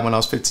dad died when I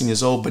was 15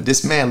 years old, but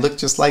this man looked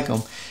just like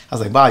him. I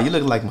was like, wow, you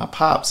look like my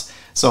pops.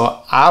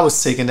 So I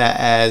was taking that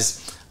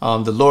as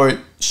the Lord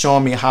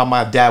showing me how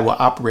my dad would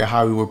operate,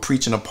 how he would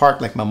preach in a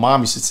park, like my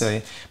mom used to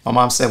say. My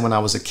mom said when I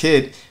was a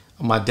kid,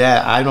 my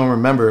dad, I don't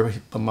remember,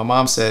 but my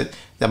mom said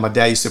that my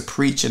dad used to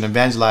preach and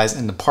evangelize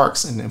in the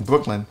parks in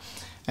Brooklyn.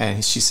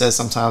 And she says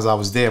sometimes I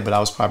was there, but I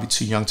was probably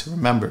too young to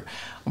remember.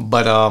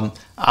 But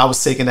I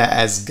was taking that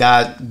as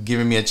God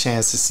giving me a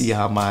chance to see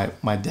how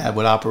my dad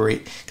would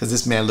operate, because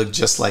this man looked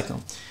just like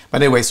him.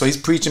 But anyway, so he's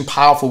preaching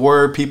powerful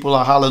word. People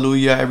are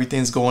hallelujah.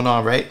 Everything's going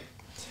on, right?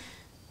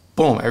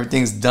 Boom,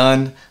 everything's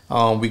done.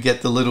 We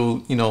get the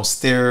little,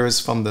 stares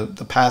from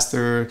the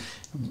pastor,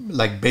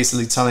 like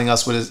basically telling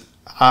us with his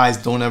eyes,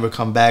 don't ever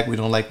come back. We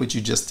don't like what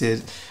you just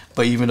did.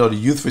 But even though the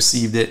youth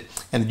received it,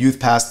 and the youth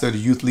pastor, the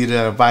youth leader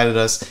that invited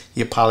us,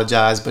 he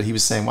apologized, but he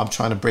was saying, well, I'm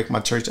trying to break my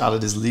church out of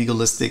this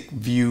legalistic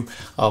view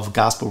of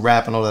gospel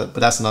rap and all that.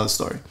 But that's another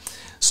story.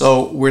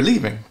 So we're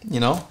leaving,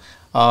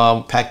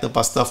 packed up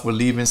our stuff. We're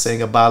leaving, saying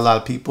goodbye to a lot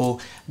of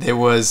people. There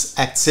was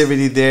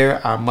activity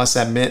there, I must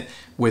admit,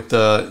 with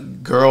the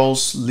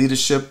girls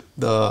leadership,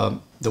 the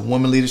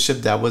women leadership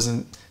that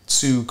wasn't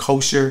too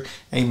kosher.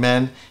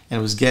 Amen. And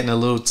it was getting a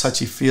little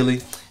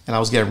touchy-feely, and I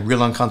was getting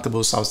real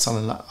uncomfortable. So I was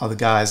telling the other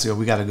guys, yo,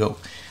 we got to go.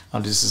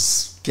 This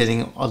is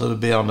getting a little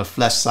bit on the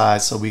flesh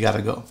side, so we got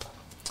to go.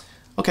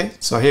 Okay,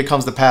 so here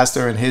comes the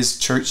pastor and his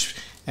church.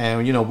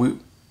 And, you know, we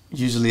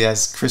usually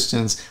as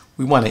Christians,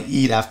 we want to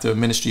eat after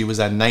ministry. It was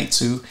at night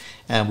too.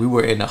 And we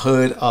were in the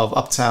hood of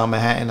uptown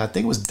Manhattan. I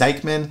think it was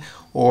Dykeman,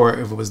 or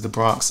if it was the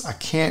Bronx. I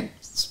can't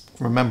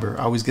remember.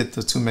 I always get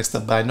the two mixed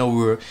up, but I know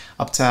we were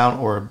uptown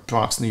or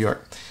Bronx, New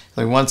York.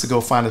 So we wanted to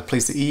go find a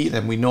place to eat,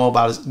 and we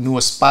knew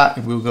a spot,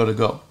 and we were going to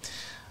go.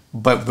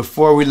 But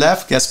before we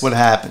left, guess what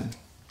happened?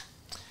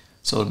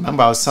 So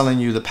remember, I was telling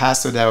you the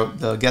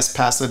guest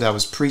pastor that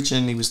was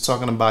preaching, he was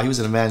talking about, he was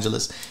an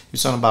evangelist. He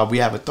was talking about we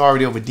have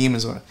authority over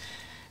demons.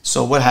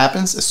 So what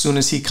happens? As soon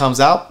as he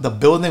comes out the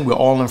building, we're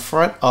all in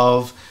front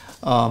of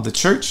the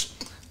church.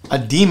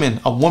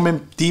 A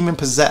woman demon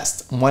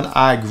possessed, one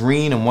eye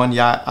green and one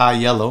eye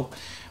yellow,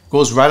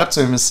 goes right up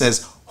to him and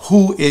says,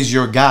 "Who is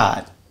your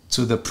God?"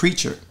 to the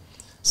preacher.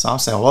 So I'm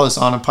saying, well, it's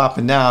on and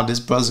popping now. This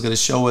brother's going to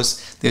show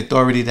us the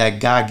authority that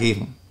God gave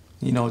him.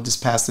 You know, this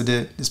pastor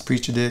did, this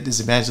preacher did, this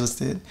evangelist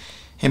did,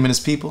 him and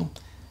his people.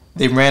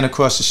 They ran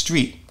across the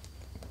street.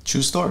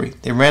 True story.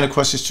 They ran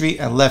across the street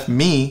and left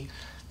me,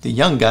 the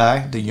younger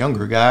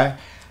guy,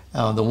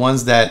 the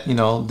ones that, you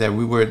know, that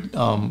we were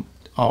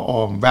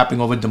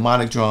rapping over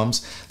demonic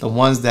drums, the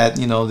ones that,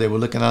 you know, they were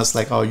looking at us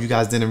like, oh, you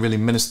guys didn't really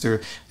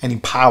minister any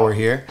power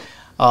here.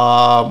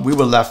 We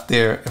were left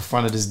there in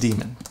front of this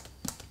demon.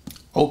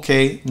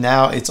 Okay,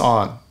 now it's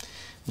on.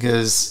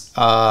 Because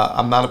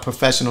I'm not a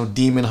professional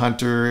demon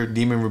hunter,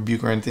 demon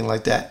rebuker, or anything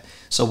like that.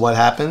 So what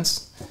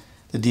happens?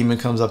 The demon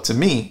comes up to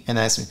me and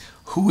asks me,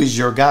 "Who is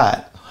your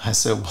God?" I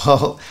said,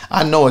 "Well,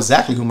 I know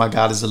exactly who my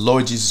God is, the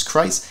Lord Jesus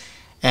Christ."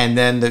 And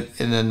then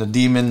the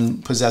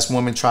demon-possessed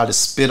woman tried to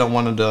spit on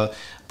one of the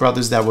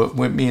brothers that were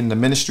with me in the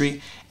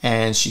ministry,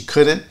 and she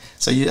couldn't.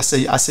 So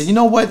I said, you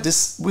know what?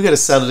 We got to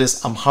settle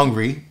this. I'm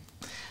hungry.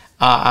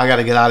 I got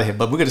to get out of here,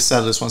 but we're going to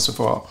settle this once and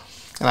for all.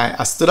 And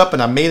I stood up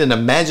and I made an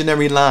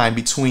imaginary line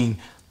between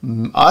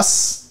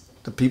us,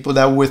 the people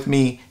that were with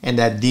me, and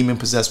that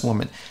demon-possessed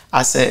woman.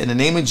 I said, in the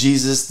name of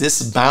Jesus,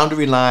 this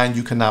boundary line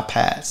you cannot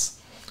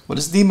pass. Well,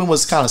 this demon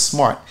was kind of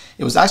smart.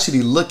 It was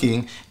actually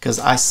looking, because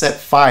I set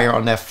fire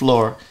on that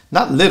floor,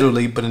 not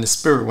literally, but in the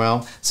spirit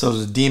realm, so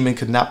the demon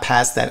could not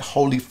pass that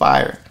holy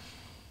fire.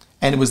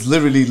 And it was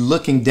literally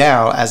looking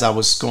down as I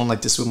was going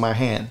like this with my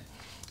hand,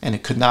 and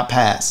it could not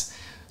pass.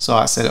 So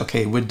I said,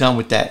 okay, we're done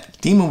with that. The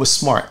demon was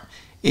smart.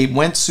 It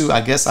went to,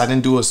 I guess I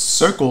didn't do a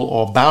circle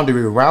or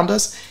boundary around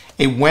us.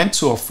 It went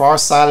to a far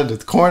side of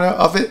the corner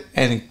of it,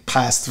 and it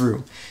passed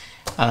through.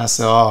 And I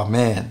said, oh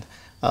man.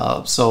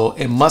 So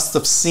it must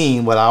have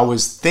seen what I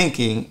was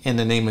thinking in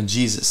the name of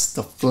Jesus,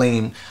 the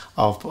flame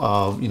of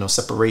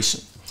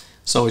separation.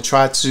 So it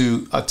tried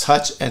to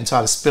touch and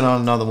try to spit on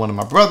another one of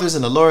my brothers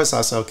in the Lord. So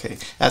I said, okay,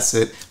 that's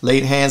it.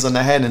 Laid hands on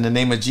the head in the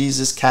name of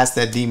Jesus, cast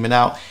that demon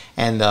out.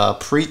 And the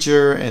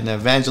preacher and the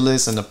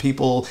evangelist and the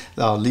people,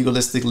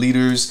 legalistic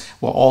leaders,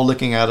 were all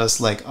looking at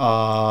us like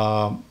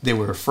they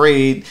were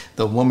afraid.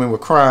 The women were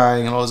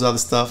crying and all this other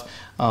stuff.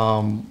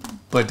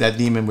 But that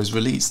demon was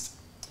released.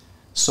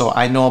 So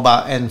I know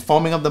about, and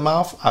foaming of the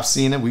mouth, I've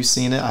seen it, we've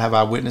seen it, I have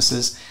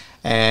eyewitnesses.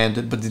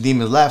 But the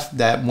demon left.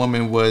 That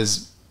woman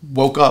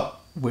woke up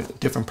with a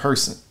different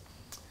person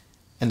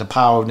in the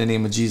power of the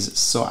name of Jesus.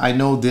 So I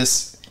know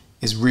this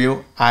is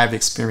real. I've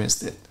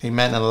experienced it.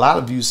 Amen. And a lot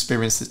of you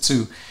experienced it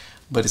too,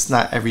 but it's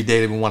not every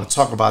day that we want to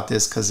talk about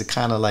this, because it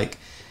kind of like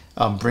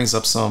brings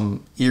up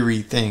some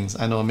eerie things.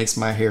 I know it makes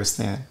my hair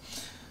stand.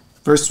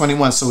 Verse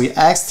 21. So he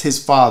asked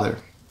his father,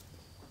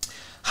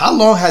 how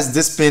long has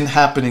this been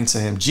happening to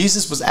him?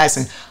 Jesus was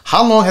asking,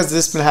 how long has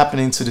this been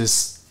happening to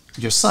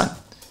your son?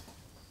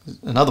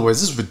 In other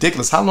words, this is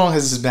ridiculous. How long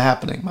has this been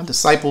happening? My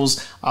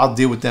disciples, I'll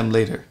deal with them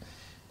later.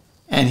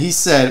 And he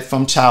said,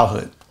 from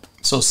childhood.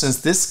 So since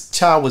this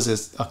child was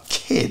a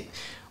kid,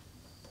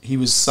 he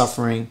was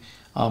suffering,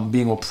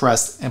 being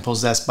oppressed and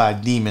possessed by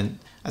a demon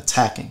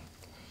attacking.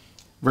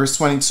 Verse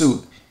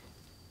 22.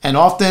 And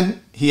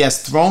often he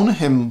has thrown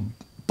him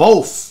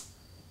both.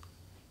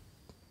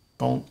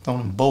 Thrown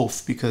him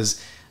both,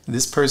 because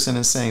this person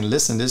is saying,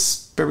 listen, there's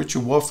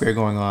spiritual warfare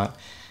going on.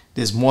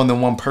 There's more than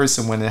one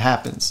person when it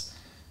happens.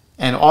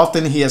 And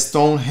often he has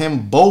thrown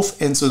him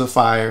both into the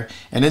fire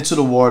and into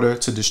the water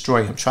to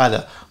destroy him. Try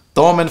to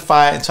throw him in the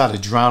fire and try to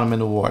drown him in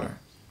the water.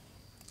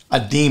 A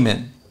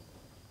demon.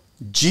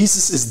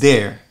 Jesus is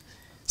there,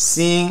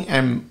 seeing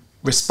and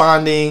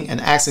responding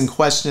and asking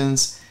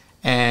questions.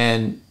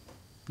 And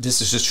this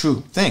is a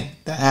true thing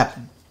that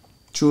happened.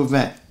 True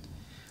event.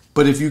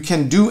 But if you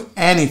can do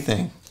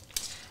anything,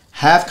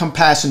 have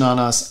compassion on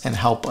us and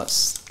help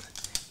us.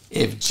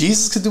 If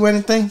Jesus could do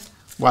anything,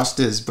 watch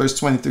this. Verse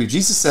 23.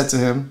 Jesus said to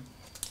him,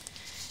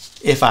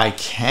 if I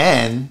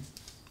can,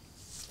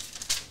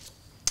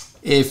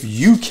 if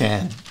you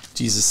can,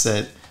 Jesus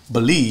said,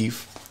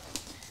 believe,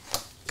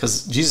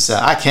 because Jesus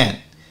said, I can.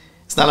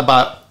 It's not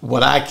about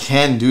what I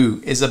can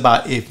do. It's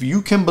about if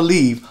you can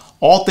believe,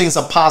 all things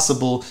are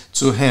possible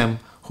to him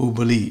who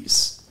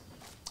believes.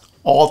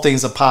 All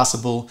things are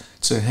possible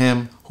to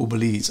him who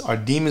believes. Are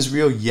demons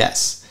real?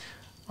 Yes.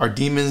 Are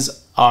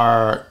demons,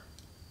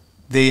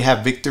 they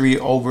have victory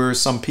over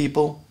some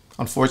people?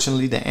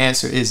 Unfortunately, the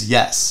answer is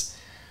yes.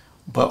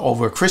 But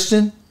over a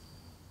Christian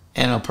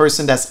and a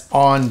person that's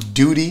on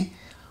duty,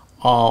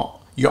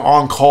 you're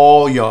on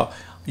call, you're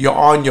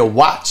on your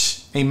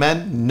watch.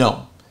 Amen.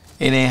 No,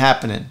 it ain't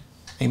happening.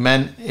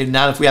 Amen. And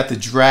not if we have to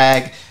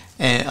drag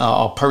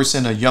a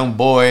person, a young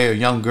boy, a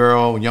young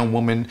girl, a young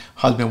woman,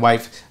 husband,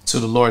 wife, to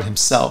the Lord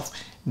himself.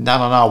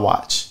 Not on our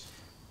watch.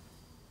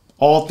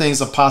 All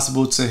things are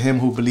possible to him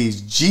who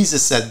believes.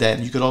 Jesus said that.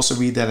 You could also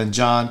read that in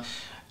John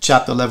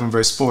chapter 11,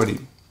 verse 40.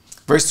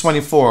 Verse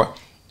 24.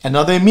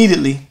 Another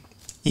immediately.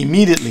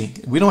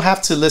 We don't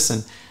have to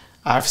listen.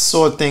 I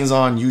saw things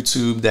on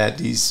YouTube that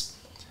these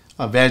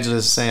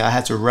evangelists saying I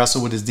had to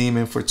wrestle with this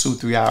demon for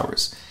 2-3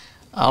 hours.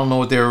 I don't know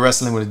what they were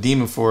wrestling with a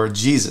demon for.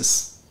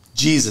 Jesus.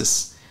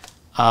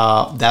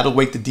 That'll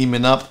wake the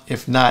demon up.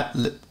 If not,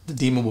 the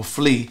demon will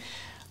flee.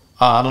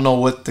 I don't know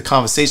what the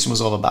conversation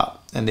was all about.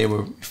 And they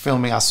were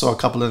filming. I saw a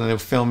couple of them. They were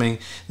filming.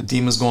 The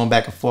demons going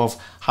back and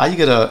forth. How you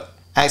gonna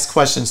ask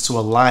questions to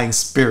a lying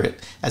spirit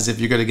as if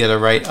you're gonna get a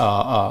right,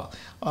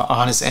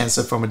 honest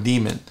answer from a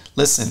demon?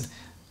 Listen,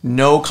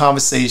 no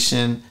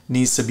conversation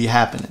needs to be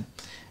happening.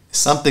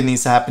 Something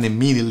needs to happen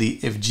immediately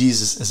if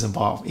Jesus is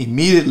involved.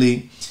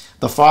 Immediately,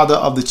 the father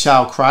of the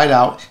child cried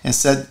out and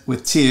said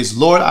with tears,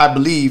 Lord, I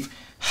believe.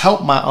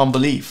 Help my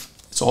unbelief.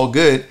 It's all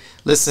good.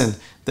 Listen,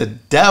 the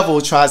devil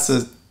tries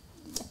to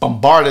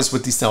bombard us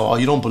with these things. Oh,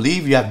 you don't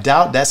believe? You have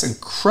doubt? That's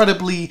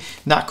incredibly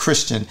not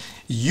Christian.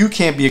 You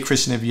can't be a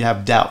Christian if you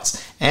have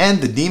doubts.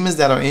 And the demons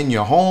that are in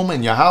your home,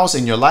 in your house,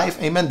 in your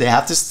life, amen, they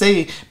have to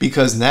stay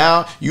because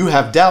now you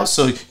have doubts,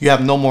 so you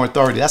have no more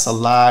authority. That's a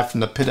lie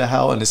from the pit of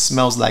hell, and it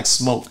smells like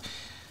smoke.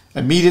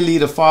 Immediately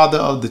the father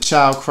of the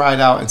child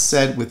cried out and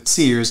said with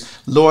tears,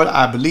 Lord,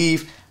 I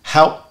believe.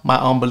 Help my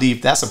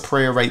unbelief. That's a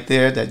prayer right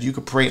there that you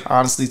could pray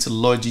honestly to the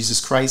Lord Jesus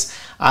Christ.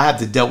 I have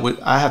to deal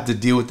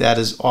with that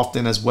as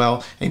often as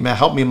well. Amen.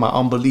 Help me in my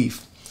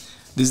unbelief.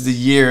 This is the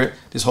year,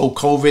 this whole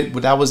COVID,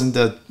 but that wasn't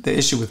the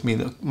issue with me.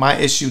 My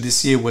issue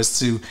this year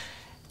was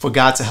for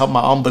God to help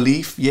my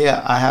unbelief.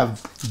 Yeah, I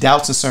have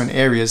doubts in certain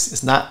areas.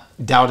 It's not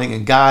doubting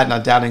in God,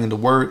 not doubting in the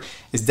word.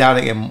 It's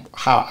doubting in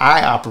how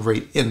I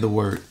operate in the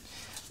word.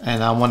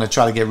 And I want to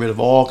try to get rid of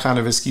all kind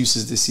of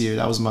excuses this year.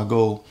 That was my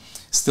goal.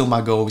 Still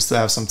my goal. We still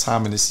have some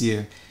time in this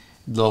year,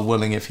 Lord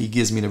willing, if he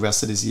gives me the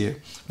rest of this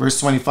year. Verse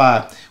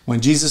 25,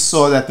 when Jesus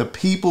saw that the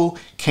people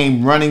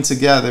came running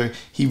together,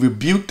 he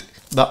rebuked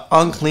the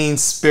unclean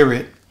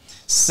spirit,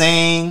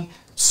 saying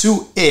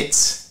to it,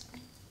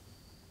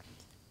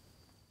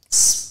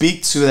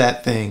 speak to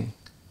that thing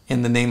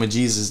in the name of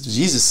Jesus.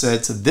 Jesus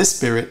said to this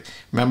spirit,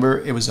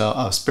 remember, it was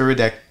a spirit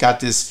that got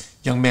this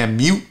young man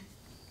mute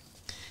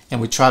and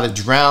would try to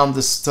drown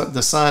the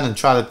son and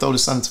try to throw the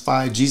son into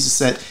fire. Jesus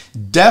said,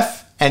 deaf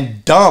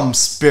and dumb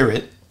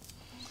spirit,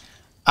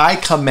 I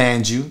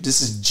command you,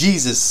 this is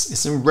Jesus,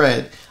 it's in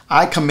red,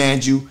 I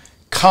command you,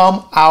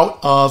 come out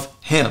of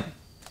him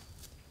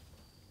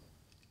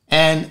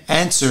and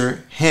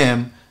enter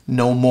him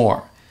no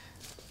more.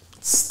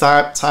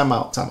 Stop, time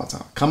out.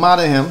 Come out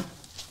of him.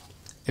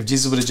 If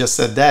Jesus would have just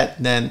said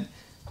that, then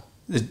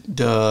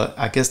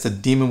I guess the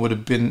demon would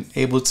have been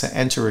able to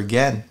enter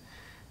again.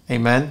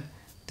 Amen.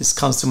 This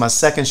comes to my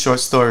second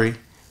short story.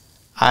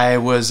 I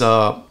was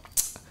a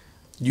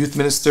youth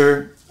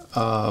minister,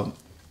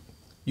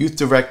 youth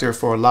director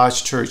for a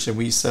large church, and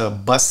we used to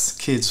bus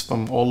kids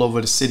from all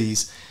over the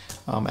cities.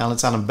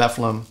 Allentown and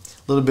Bethlehem,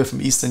 a little bit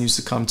from Easton used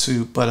to come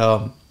too.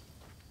 But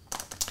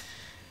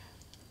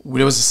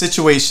there was a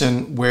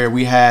situation where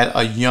we had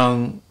a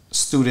young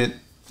student,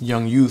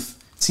 young youth,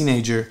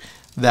 teenager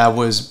that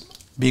was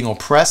being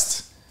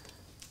oppressed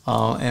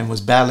and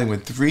was battling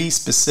with 3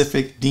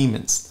 specific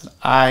demons that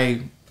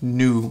I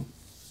knew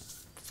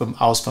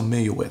I was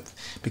familiar with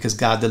because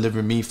God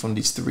delivered me from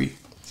these 3.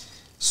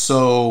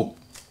 So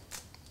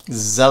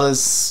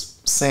zealous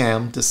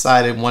Sam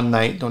decided one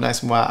night, don't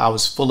ask me why, I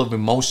was full of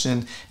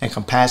emotion and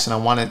compassion. I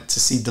wanted to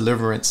see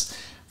deliverance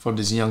from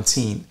this young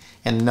teen.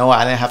 And no,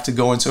 I didn't have to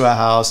go into her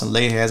house and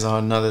lay hands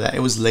on her, none of that.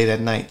 It was late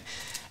at night.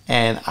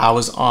 And I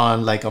was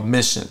on like a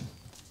mission,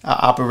 an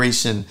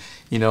operation,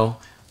 you know,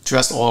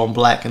 dressed all in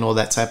black and all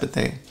that type of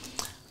thing.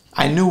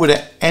 I knew where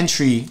the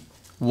entry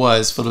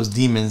was for those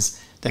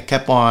demons that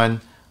kept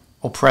on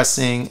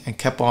oppressing and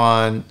kept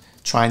on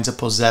trying to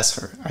possess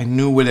her. I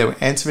knew where they were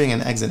entering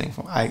and exiting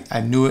from.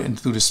 I knew it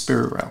through the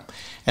spirit realm.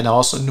 And I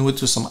also knew it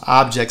through some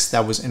objects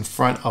that was in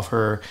front of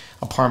her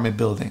apartment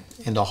building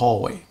in the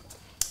hallway.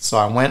 So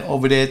I went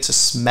over there to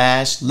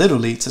smash,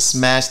 literally to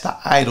smash the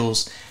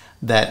idols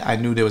that I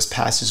knew there was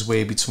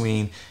passageway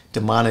between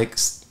demonic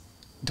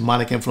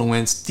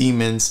influence,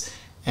 demons,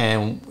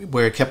 and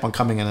where it kept on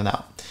coming in and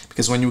out.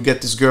 Because when you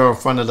get this girl in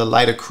front of the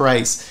light of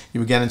Christ, you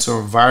would get into an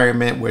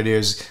environment where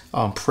there's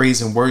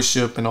praise and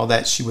worship and all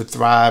that. She would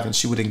thrive and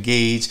she would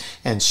engage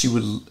and she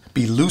would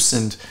be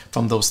loosened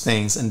from those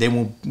things. And they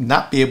will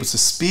not be able to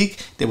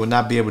speak. They will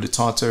not be able to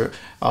talk to her.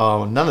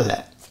 None of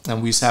that.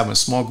 And we used to have a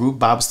small group,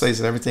 Bible studies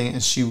and everything.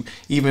 And she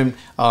even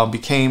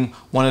became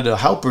one of the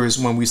helpers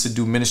when we used to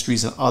do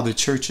ministries in other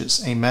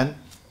churches. Amen.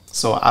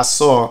 So I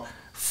saw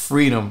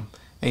freedom,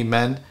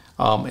 amen,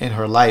 in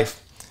her life.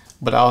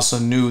 But I also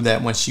knew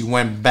that when she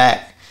went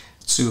back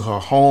to her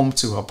home,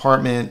 to her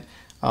apartment,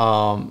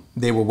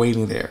 they were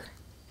waiting there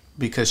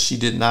because she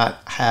did not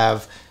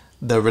have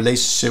the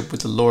relationship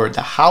with the Lord.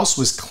 The house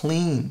was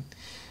clean.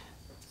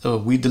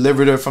 We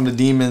delivered her from the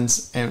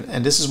demons.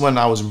 And this is when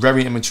I was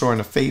very immature in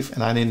the faith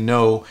and I didn't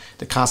know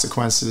the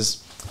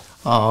consequences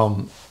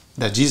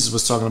that Jesus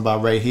was talking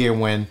about right here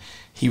when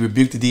he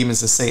rebuked the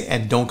demons and say,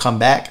 and don't come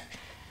back.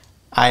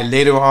 I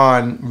later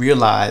on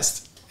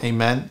realized,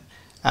 amen,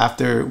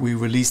 after we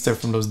released her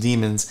from those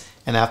demons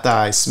and after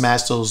I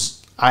smashed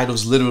those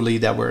idols literally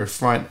that were in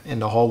front in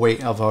the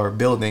hallway of our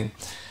building,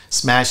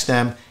 smashed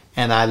them,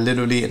 and I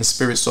literally in the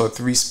spirit saw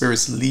 3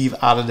 spirits leave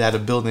out of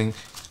that building,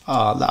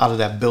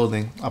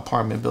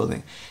 apartment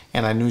building,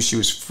 and I knew she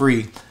was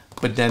free.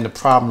 But then the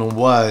problem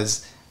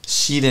was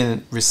she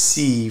didn't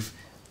receive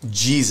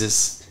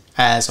Jesus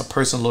as a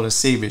personal Lord and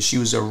Savior. She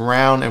was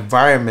around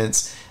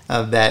environments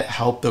that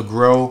helped her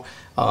grow.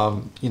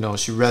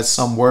 She read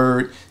some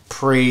word,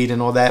 prayed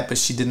and all that, but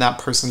she did not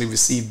personally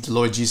receive the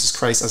Lord Jesus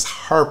Christ as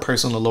her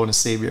personal Lord and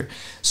Savior.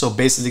 So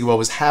basically what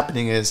was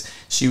happening is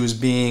she was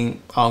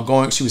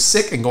she was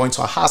sick and going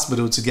to a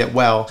hospital to get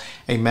well,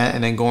 amen,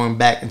 and then going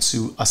back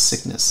into a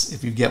sickness,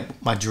 if you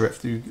get my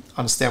drift, you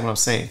understand what I'm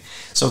saying.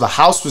 So the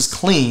house was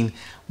clean,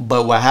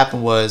 but what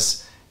happened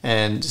was,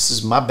 and this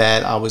is my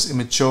bad, I was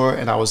immature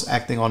and I was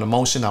acting on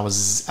emotion. I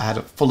had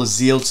a full of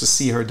zeal to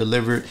see her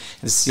delivered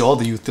and to see all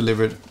the youth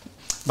delivered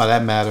by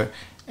that matter.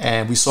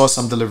 And we saw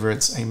some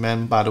deliverance.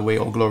 Amen. By the way,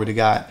 oh, glory to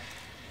God.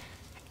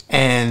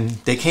 And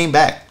they came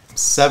back.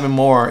 7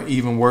 more,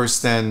 even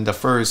worse than the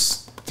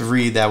first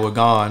 3 that were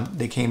gone.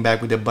 They came back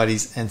with their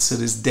buddies. And to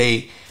this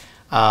day,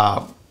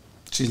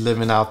 she's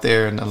living out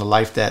there in a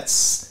life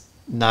that's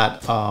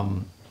not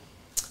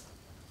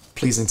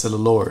pleasing to the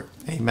Lord.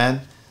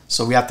 Amen.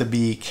 So we have to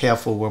be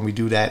careful when we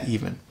do that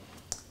even.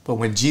 But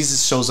when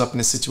Jesus shows up in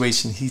a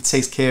situation, he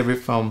takes care of it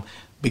from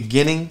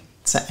beginning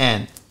to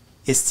end.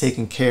 It's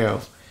taken care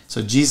of.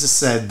 So Jesus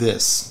said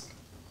this.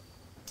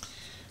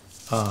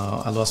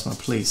 I lost my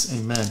place.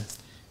 Amen.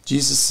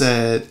 Jesus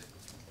said,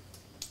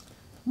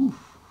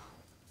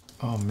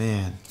 oh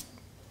man,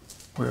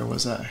 where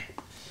was I?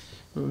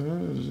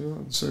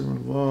 Servant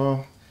of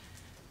all.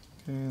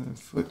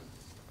 Foot.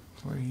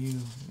 Where are you?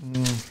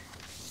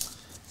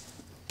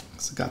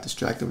 So I got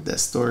distracted with that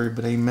story,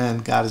 but amen.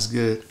 God is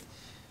good.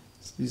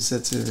 Jesus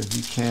said to him,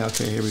 you can.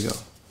 Okay, here we go.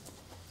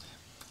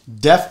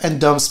 Deaf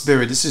and dumb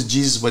spirit. This is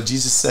Jesus, what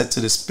Jesus said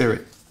to the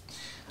spirit.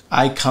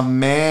 I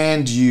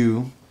command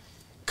you,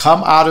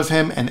 come out of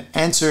him and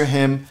enter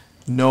him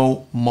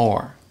no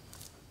more.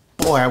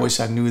 Boy, I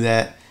wish I knew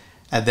that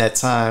at that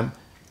time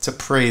to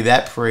pray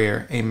that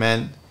prayer.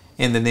 Amen.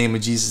 In the name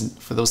of Jesus,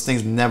 for those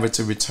things never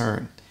to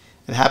return.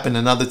 It happened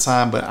another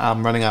time, but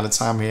I'm running out of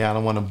time here. I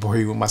don't want to bore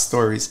you with my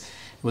stories.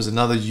 It was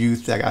another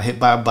youth that got hit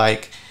by a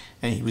bike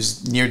and he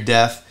was near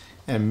death.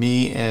 And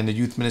me and the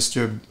youth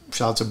minister,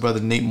 shout out to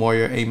Brother Nate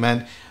Moyer,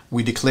 amen,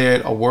 we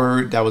declared a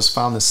word that was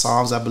found in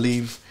Psalms, I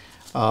believe,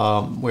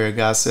 where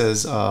God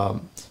says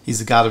he's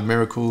the God of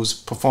miracles,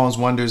 performs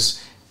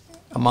wonders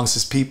amongst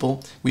his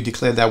people. We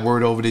declared that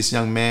word over this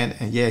young man,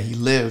 and yeah, he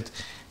lived,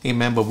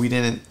 amen, but we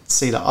didn't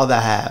say the other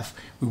half.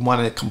 We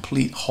wanted a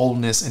complete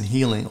wholeness and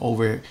healing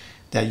over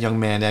that young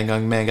man. That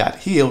young man got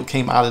healed,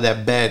 came out of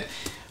that bed.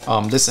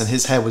 Listen,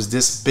 his head was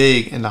this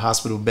big in the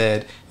hospital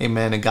bed,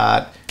 amen, and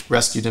God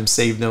rescued him,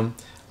 saved him,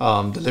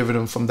 delivered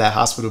him from that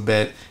hospital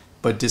bed,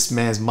 but this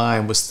man's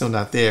mind was still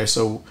not there.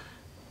 So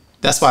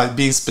that's why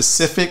being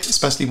specific,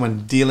 especially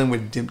when dealing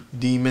with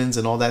demons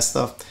and all that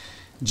stuff,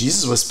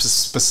 Jesus was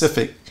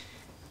specific.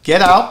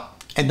 Get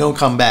out and don't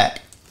come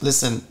back.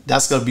 Listen,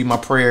 that's going to be my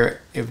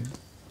prayer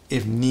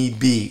if need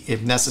be,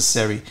 if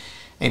necessary.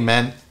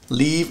 Amen.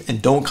 Leave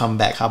and don't come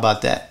back. How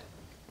about that?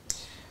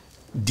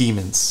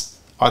 Demons.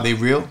 Are they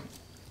real?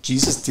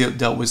 Jesus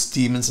dealt with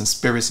demons and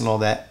spirits and all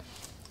that.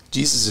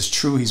 Jesus is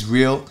true. He's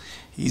real.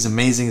 He's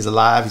amazing. He's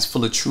alive. He's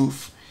full of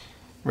truth,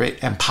 right,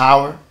 and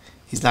power.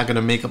 He's not going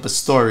to make up a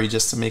story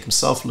just to make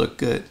himself look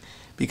good,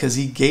 because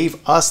he gave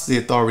us the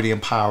authority and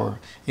power.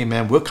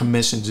 Amen. We're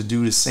commissioned to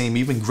do the same,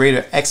 even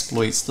greater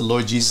exploits the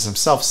Lord Jesus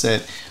himself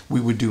said we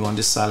would do on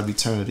this side of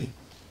eternity.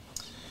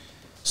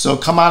 So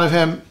come out of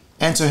him,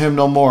 enter him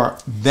no more.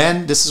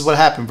 Then this is what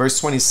happened. Verse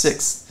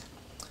 26.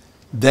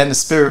 Then the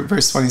spirit,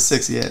 verse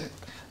 26. Yeah.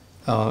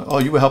 Oh,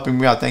 you were helping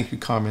me out. Thank you,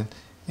 Carmen.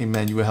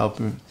 Amen. You were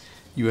helping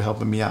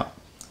me out.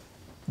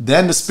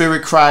 Then the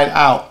spirit cried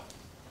out,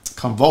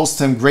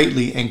 convulsed him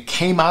greatly, and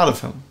came out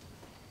of him.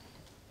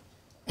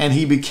 And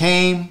he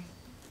became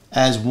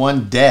as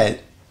one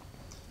dead,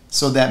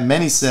 so that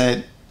many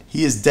said,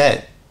 he is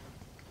dead.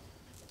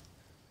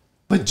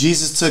 But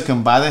Jesus took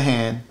him by the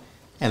hand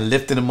and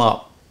lifted him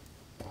up.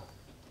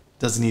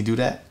 Doesn't he do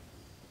that?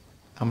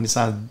 How many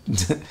times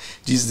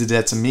Jesus did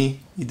that to me?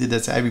 He did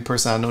that to every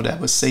person I know that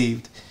was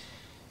saved.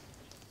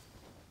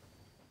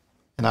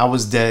 And I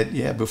was dead,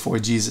 yeah, before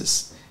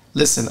Jesus.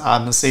 Listen,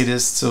 I'm going to say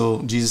this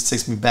till Jesus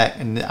takes me back.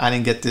 And I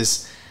didn't get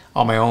this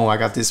on my own. I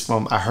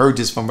heard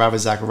this from Robert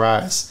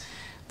Zacharias,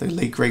 the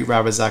late great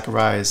Robert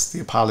Zacharias,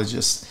 the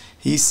apologist.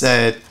 He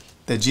said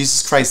that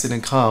Jesus Christ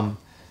didn't come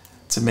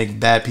to make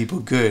bad people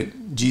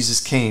good.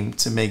 Jesus came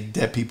to make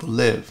dead people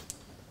live.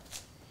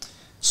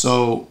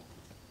 So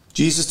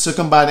Jesus took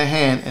him by the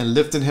hand and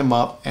lifted him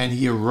up, and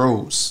he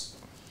arose.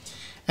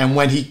 And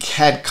when he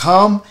had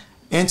come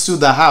into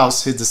the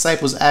house, his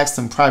disciples asked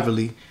him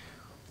privately,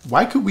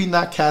 why could we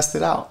not cast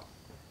it out?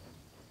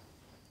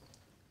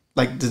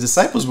 Like, the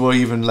disciples were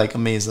even like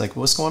amazed, like,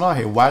 what's going on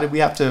here? Why did we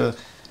have to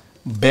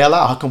bail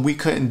out? How come we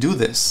couldn't do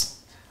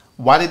this?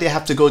 Why did they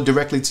have to go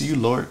directly to you,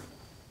 Lord?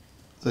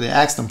 So they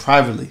asked him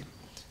privately.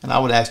 And I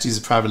would ask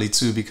Jesus privately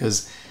too,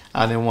 because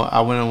I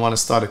wouldn't want to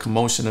start a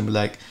commotion and be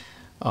like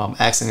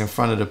asking in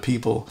front of the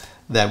people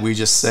that we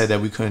just said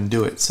that we couldn't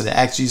do it. So they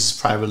asked Jesus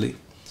privately.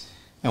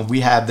 And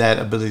we have that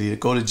ability to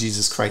go to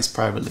Jesus Christ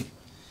privately.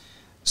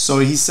 So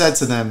he said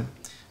to them,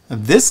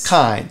 this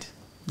kind,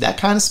 that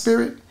kind of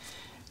spirit,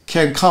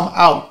 can come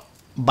out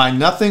by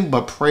nothing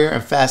but prayer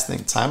and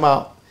fasting. Time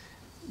out.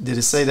 Did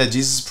it say that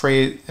Jesus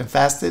prayed and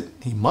fasted?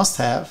 He must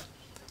have.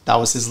 That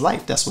was his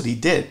life. That's what he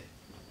did.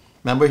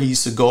 Remember, he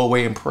used to go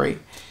away and pray.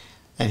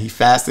 And he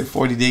fasted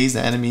 40 days.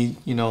 The enemy,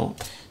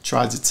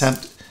 tried to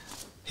tempt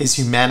his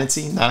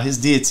humanity, not his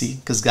deity,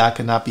 because God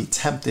could not be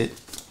tempted,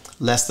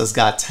 lest does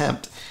God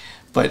tempt.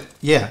 But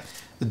yeah,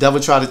 the devil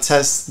tried to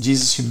test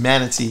Jesus'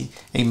 humanity,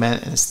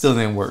 amen, and it still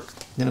didn't work.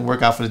 It didn't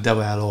work out for the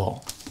devil at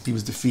all. He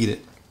was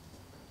defeated.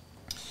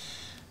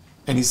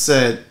 And he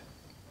said,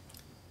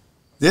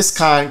 this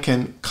kind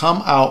can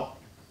come out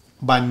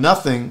by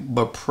nothing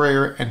but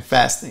prayer and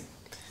fasting.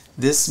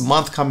 This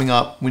month coming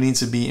up, we need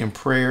to be in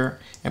prayer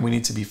and we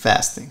need to be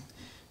fasting.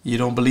 You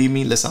don't believe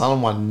me? Listen, I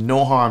don't want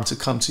no harm to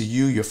come to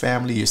you, your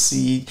family, your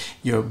seed,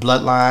 your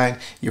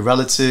bloodline, your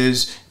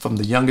relatives, from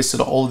the youngest to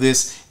the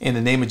oldest. In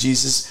the name of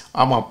Jesus,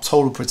 I want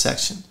total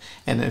protection.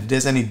 And if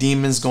there's any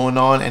demons going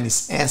on, any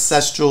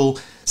ancestral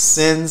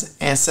sins,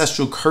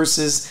 ancestral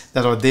curses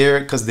that are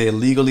there because they're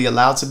legally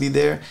allowed to be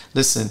there,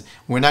 listen,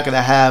 we're not going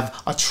to have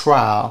a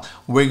trial.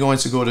 We're going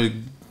to go to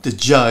the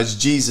judge,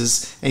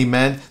 Jesus,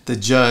 amen, the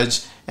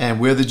judge, and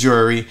we're the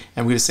jury,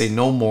 and we're going to say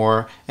no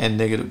more, and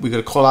we're going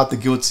to call out the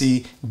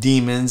guilty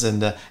demons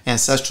and the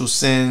ancestral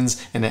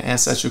sins and the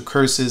ancestral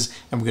curses,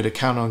 and we're going to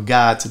count on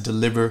God to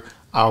deliver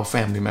our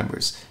family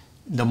members.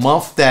 The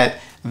month that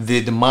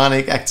the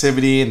demonic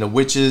activity and the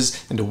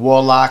witches and the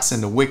warlocks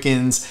and the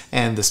Wiccans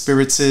and the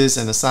spiritists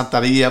and the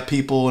Santeria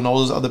people and all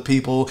those other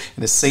people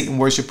and the Satan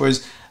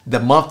worshipers, the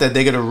month that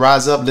they're going to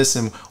rise up,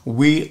 listen,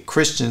 we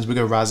Christians, we're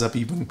going to rise up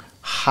even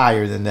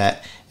higher than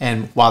that.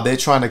 And while they're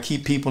trying to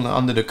keep people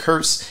under the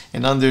curse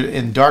and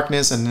in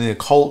darkness and in the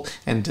occult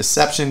and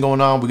deception going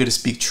on, we're going to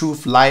speak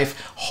truth, life,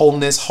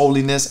 wholeness,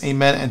 holiness,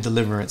 amen, and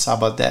deliverance. How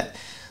about that?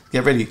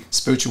 Get ready.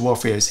 Spiritual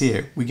warfare is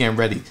here. We're getting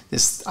ready.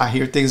 I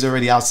hear things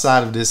already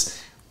outside of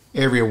this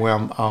area where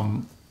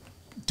I'm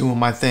doing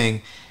my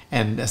thing,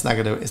 and it's not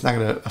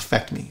gonna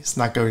affect me. It's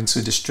not going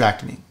to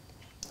distract me.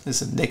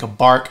 Listen, they could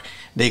bark,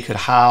 they could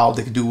howl,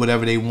 they could do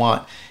whatever they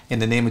want. In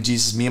the name of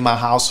Jesus, me and my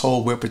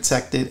household, we're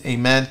protected,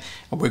 amen,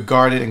 and we're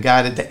guarded and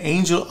guided. The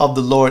angel of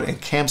the Lord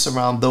encamps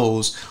around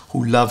those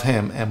who love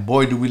him, and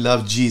boy, do we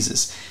love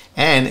Jesus.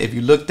 And if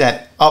you look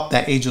up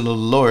that angel of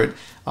the Lord,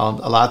 a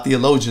lot of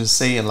theologians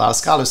say, and a lot of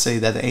scholars say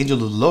that the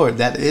angel of the Lord,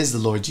 that is the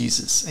Lord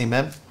Jesus,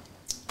 amen.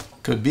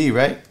 Could be,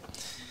 right?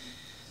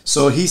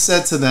 So he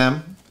said to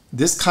them,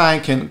 this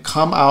kind can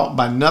come out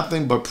by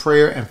nothing but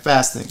prayer and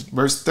fasting.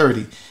 Verse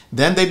 30.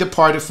 Then they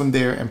departed from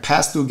there and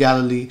passed through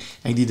Galilee,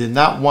 and he did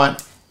not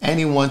want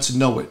anyone to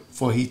know it,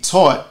 for he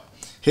taught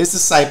his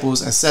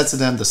disciples and said to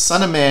them, the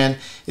Son of Man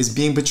is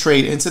being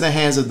betrayed into the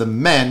hands of the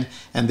men,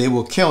 and they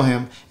will kill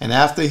him, and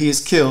after he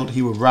is killed,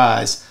 he will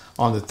rise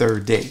on the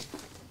third day.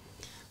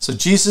 So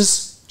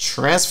Jesus'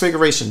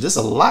 transfiguration, there's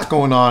a lot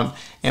going on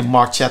in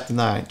Mark chapter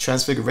 9.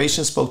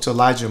 Transfiguration, spoke to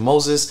Elijah and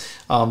Moses.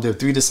 Their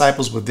three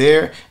disciples were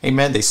there.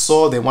 Amen.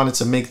 They wanted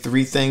to make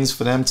three things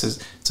for them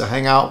to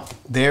hang out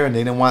there, and they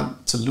didn't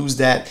want to lose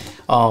that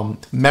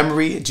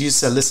memory. Jesus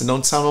said, listen,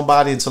 don't tell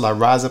nobody until I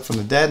rise up from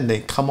the dead. And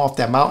they come off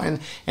that mountain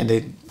and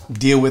they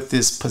deal with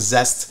this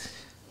possessed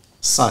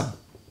son.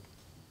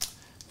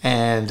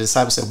 And the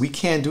disciples said, we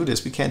can't do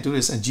this. We can't do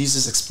this. And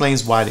Jesus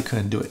explains why they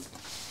couldn't do it.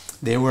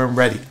 They weren't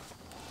ready.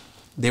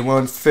 They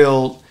weren't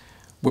filled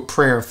with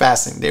prayer and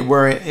fasting. They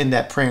weren't in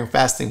that prayer and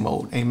fasting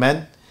mode.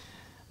 Amen.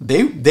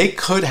 They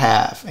could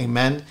have,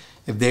 amen,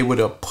 if they would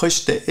have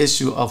pushed the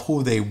issue of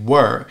who they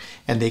were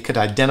and they could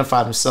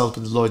identify themselves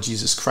with the Lord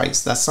Jesus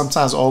Christ. That's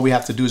sometimes all we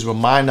have to do is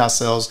remind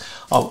ourselves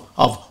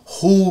of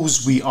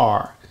whose we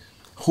are,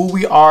 Who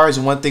we are is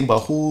one thing,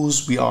 but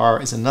whose we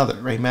are is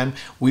another. Amen.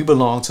 We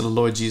belong to the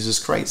Lord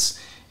Jesus Christ.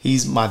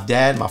 He's my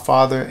dad, my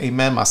father,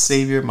 amen, my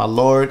savior, my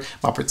Lord,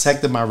 my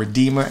protector, my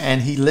redeemer,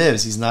 and he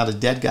lives. He's not a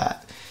dead God.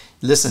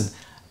 Listen,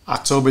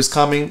 October is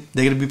coming.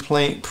 They're going to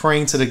be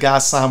praying to the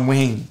God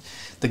Samrock,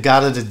 the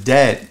God of the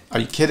dead. Are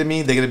you kidding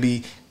me? They're going to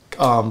be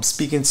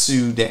speaking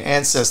to their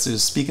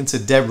ancestors, speaking to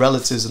dead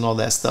relatives and all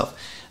that stuff.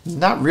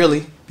 Not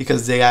really,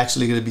 because they're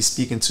actually going to be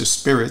speaking to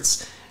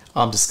spirits,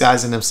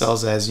 disguising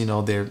themselves as,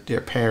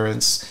 their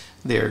parents,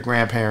 their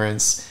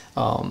grandparents,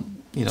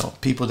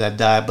 people that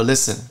died. But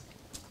listen,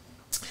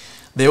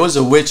 there was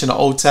a witch in the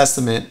Old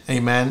Testament,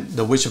 amen,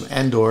 the witch of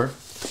Endor.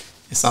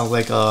 It sounds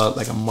like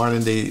a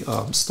modern day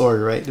story,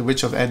 right? The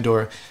witch of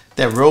Endor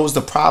that rose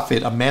the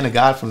prophet, a man of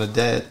God, from the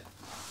dead.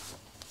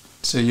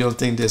 So you don't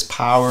think there's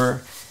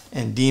power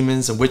and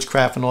demons and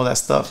witchcraft and all that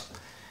stuff?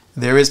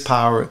 There is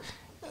power.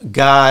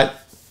 God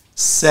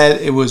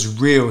said it was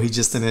real. He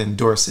just didn't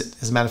endorse it.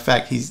 As a matter of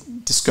fact, he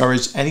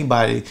discouraged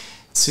anybody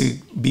to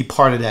be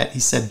part of that. He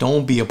said,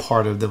 don't be a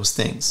part of those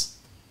things.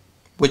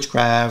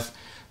 Witchcraft,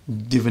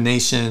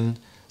 divination,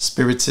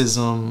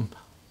 spiritism,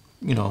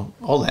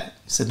 all that.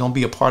 He said, don't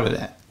be a part of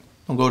that.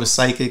 Don't go to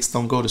psychics.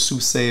 Don't go to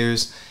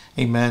soothsayers.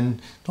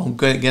 Amen. Don't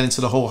get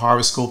into the whole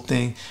horoscope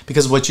thing,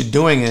 because what you're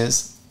doing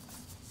is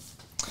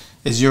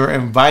you're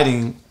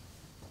inviting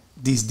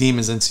these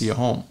demons into your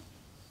home.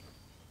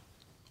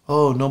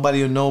 Oh,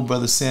 nobody will know,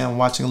 Brother Sam, I'm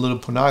watching a little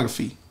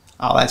pornography.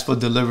 I'll ask for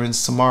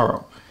deliverance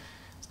tomorrow.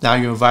 Now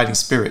you're inviting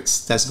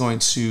spirits that's going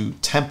to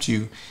tempt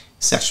you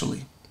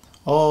sexually.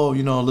 Oh,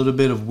 a little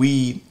bit of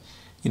weed,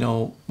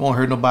 won't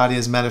hurt nobody.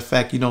 As a matter of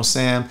fact,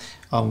 Sam,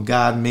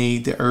 God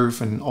made the earth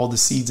and all the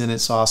seeds in it,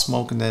 so I'll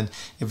smoke. And then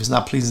if it's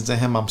not pleasing to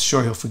him, I'm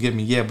sure he'll forgive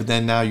me. Yeah, but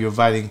then now you're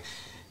inviting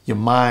your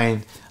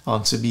mind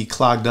to be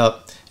clogged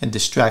up and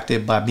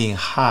distracted by being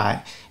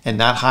high, and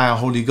not high on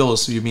Holy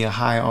Ghost. So you're being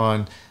high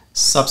on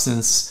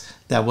substance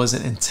that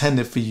wasn't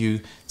intended for you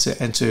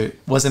to enter,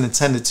 wasn't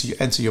intended to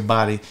enter your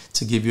body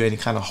to give you any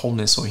kind of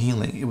wholeness or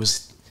healing.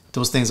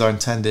 Those things are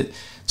intended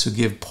to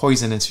give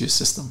poison into your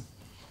system.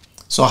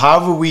 So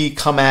however we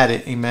come at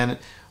it, amen,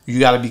 you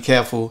got to be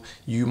careful.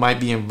 You might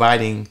be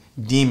inviting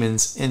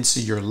demons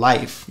into your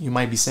life. You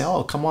might be saying,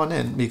 oh, come on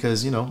in,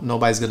 because,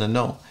 nobody's going to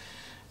know.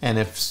 And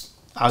if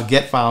I'll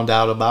get found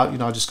out about,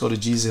 I'll just go to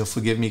Jesus. He'll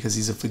forgive me because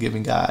he's a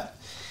forgiving God.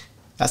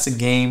 That's a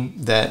game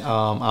that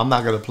I'm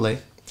not going to play.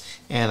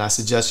 And I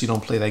suggest you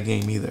don't play that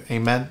game either.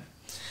 Amen.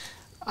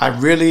 I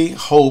really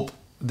hope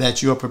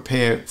that you are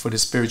prepared for the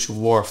spiritual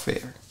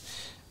warfare,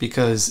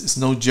 because it's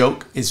no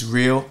joke. It's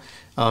real.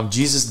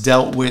 Jesus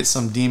dealt with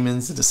some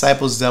demons. The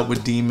disciples dealt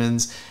with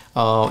demons.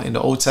 In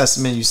the Old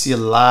Testament, you see a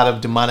lot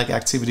of demonic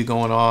activity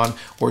going on,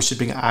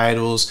 worshiping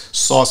idols,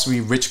 sorcery,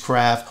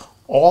 witchcraft.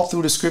 All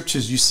through the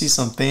scriptures, you see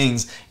some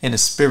things in the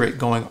spirit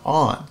going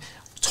on.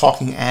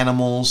 Talking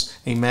animals,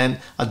 amen.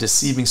 A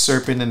deceiving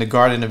serpent in the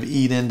Garden of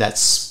Eden that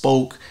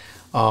spoke.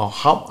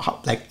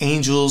 Like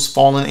angels,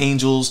 fallen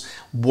angels,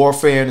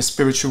 warfare in the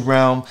spiritual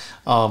realm.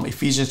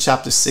 Ephesians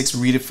chapter 6,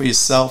 read it for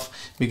yourself.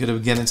 We're going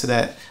to get into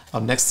that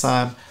next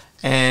time.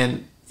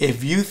 And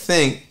if you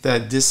think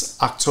that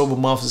this October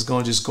month is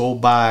going to just go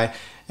by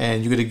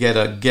and you're going to get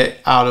a get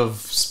out of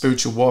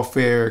spiritual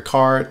warfare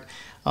card,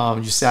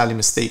 you're sadly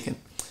mistaken.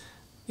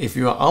 If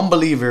you're an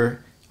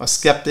unbeliever, a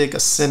skeptic, a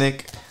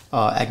cynic,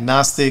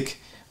 agnostic,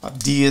 a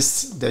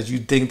deist, that you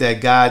think that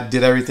God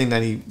did everything,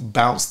 that he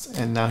bounced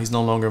and now he's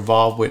no longer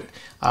involved with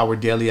our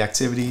daily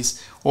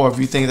activities, or if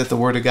you think that the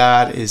Word of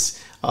God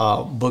is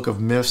a book of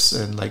myths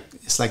and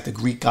it's like the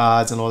Greek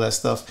gods and all that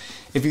stuff,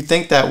 if you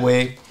think that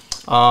way,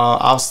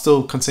 I'll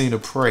still continue to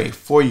pray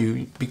for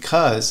you,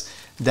 because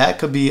that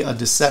could be a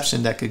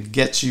deception that could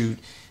get you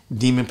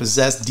demon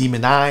possessed,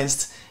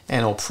 demonized,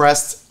 and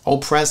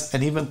oppressed,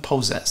 and even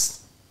possessed.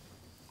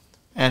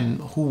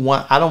 And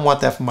I don't want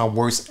that for my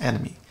worst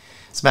enemy.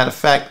 As a matter of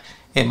fact,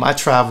 in my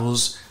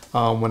travels,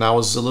 when I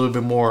was a little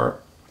bit more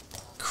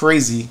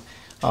crazy,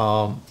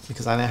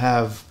 because I didn't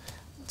have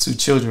 2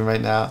 children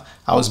right now,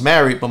 I was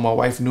married, but my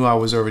wife knew I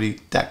was already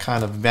that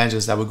kind of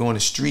evangelist that would go in the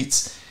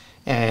streets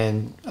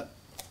and,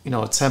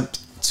 attempt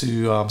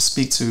to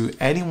speak to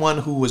anyone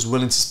who was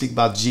willing to speak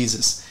about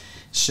Jesus.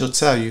 She'll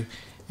tell you.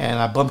 And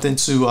I bumped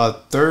into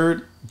a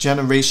 3rd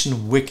generation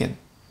Wiccan.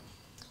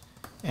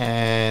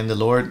 And the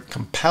Lord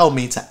compelled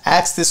me to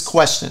ask this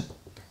question.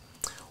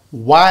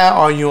 Why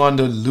are you on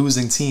the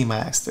losing team? I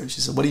asked her.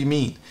 She said, what do you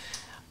mean?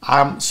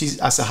 I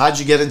said, how'd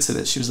you get into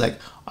this? She was like,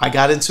 I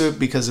got into it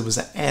because it was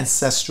an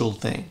ancestral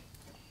thing.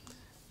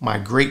 My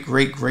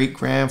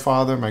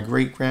great-great-great-grandfather, my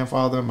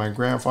great-grandfather, my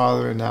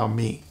grandfather, and now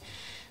me.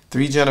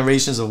 3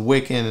 generations of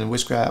Wiccan and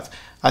witchcraft.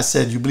 I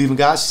said, you believe in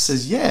God? She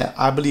says, yeah,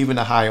 I believe in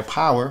a higher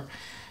power.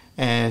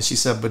 And she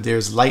said, but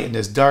there's light and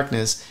there's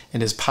darkness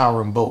and there's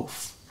power in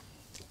both.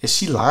 Is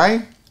she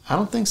lying? I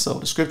don't think so.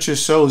 The scripture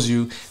shows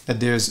you that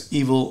there's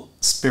evil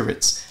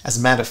spirits. As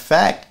a matter of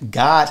fact,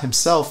 God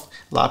himself,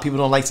 a lot of people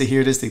don't like to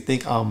hear this. They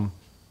think I'm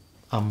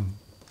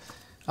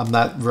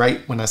not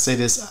right when I say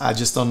this. I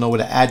just don't know where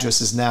the address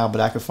is now,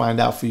 but I can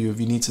find out for you if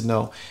you need to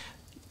know.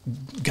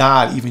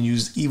 God even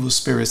used evil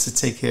spirits to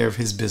take care of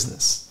his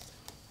business.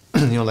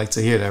 You don't like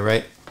to hear that,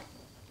 right?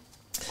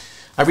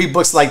 I read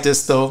books like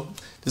this, though.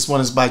 This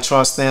one is by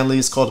Charles Stanley.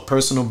 It's called The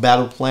Personal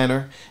Battle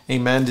Planner.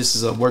 Amen. This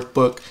is a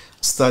workbook,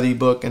 study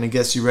book, and it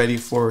gets you ready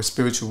for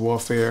spiritual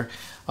warfare.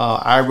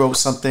 I wrote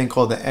something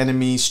called The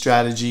Enemy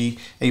Strategy.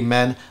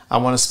 Amen. I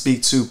want to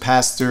speak to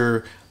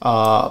Pastor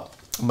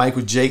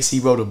Michael Jakes. He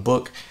wrote a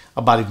book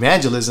about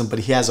evangelism, but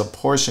he has a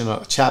portion,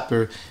 a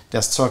chapter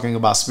that's talking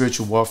about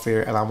spiritual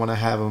warfare, and I want to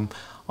have him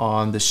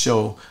on the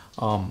show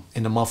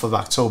in the month of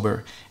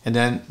October. And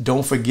then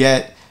don't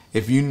forget,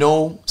 if you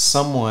know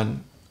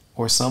someone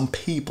or some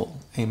people,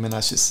 amen,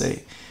 I should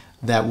say,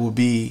 that will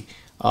be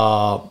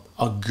a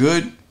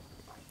good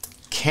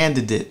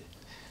candidate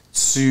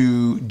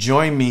to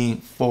join me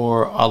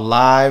for a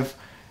live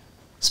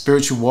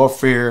spiritual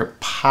warfare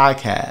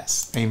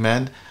podcast,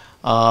 amen,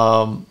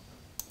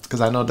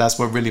 because I know that's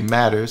what really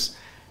matters.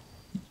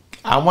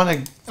 I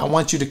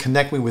want you to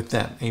connect me with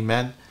them,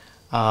 amen,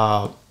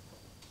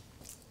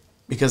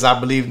 because I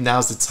believe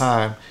now's the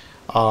time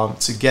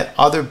to get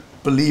other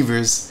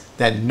believers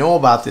that know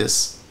about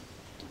this,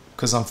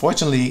 because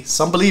unfortunately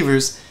some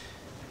believers,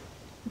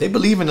 they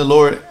believe in the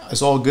Lord,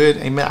 it's all good,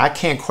 amen. I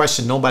can't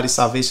question nobody's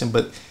salvation,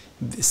 but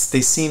they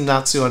seem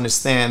not to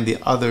understand the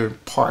other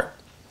part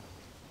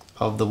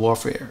of the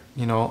warfare,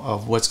 you know,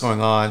 of what's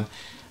going on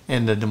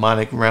in the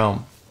demonic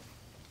realm.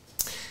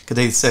 Because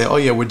they say, oh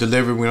yeah, we're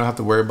delivered, we don't have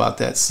to worry about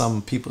that.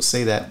 Some people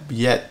say that, but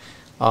yet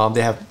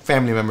they have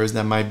family members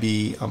that might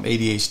be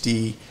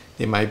ADHD,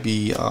 they might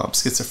be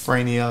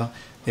schizophrenia,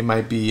 they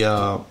might be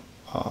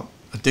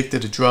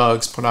addicted to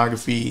drugs,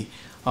 pornography,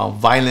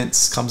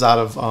 violence comes out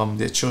of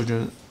their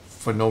children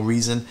for no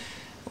reason.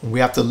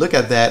 We have to look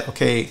at that.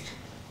 Okay,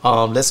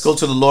 let's go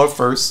to the Lord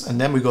first, and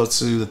then we go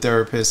to the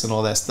therapist and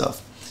all that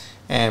stuff,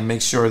 and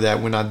make sure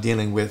that we're not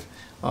dealing with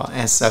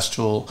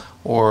ancestral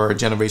or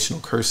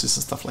generational curses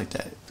and stuff like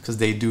that, because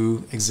they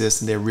do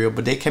exist and they're real,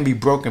 but they can be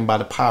broken by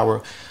the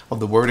power of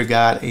the Word of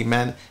God,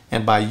 amen,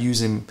 and by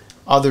using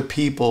other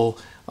people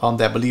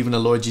that believe in the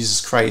Lord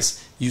Jesus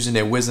Christ, using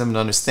their wisdom and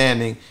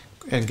understanding,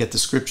 and get the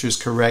scriptures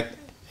correct,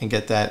 and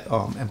get that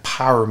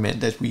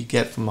empowerment that we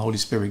get from the Holy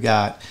Spirit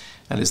God.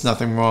 And there's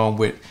nothing wrong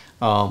with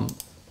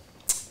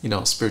you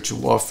know, spiritual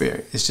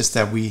warfare. It's just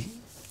that we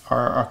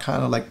are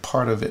kind of like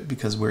part of it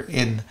because we're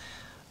in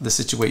the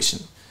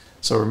situation.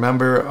 So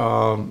remember,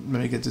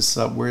 let me get this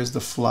up. Where's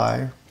the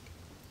flyer?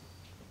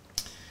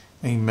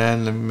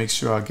 Amen. Let me make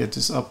sure I get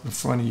this up in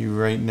front of you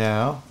right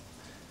now.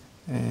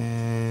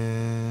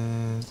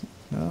 And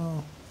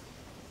no,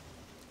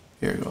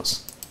 here it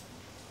goes.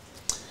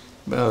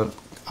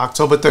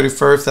 October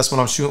 31st, that's what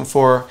I'm shooting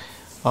for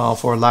a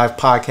live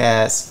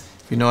podcast.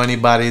 If you know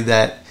anybody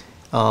that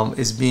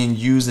is being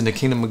used in the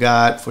kingdom of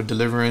God for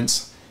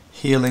deliverance,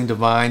 healing,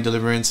 divine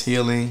deliverance,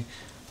 healing,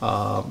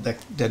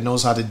 that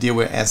knows how to deal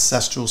with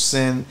ancestral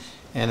sin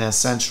and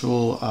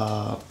ancestral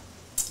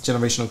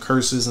generational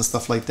curses and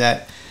stuff like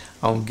that,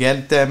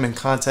 get them in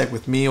contact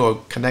with me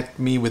or connect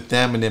me with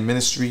them in their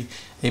ministry,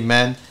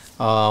 amen.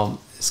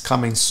 It's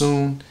coming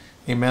soon,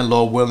 amen,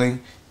 Lord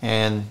willing.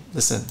 And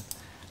listen,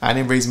 I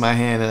didn't raise my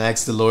hand and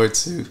ask the Lord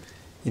to,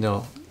 you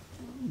know,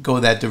 go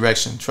that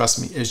direction.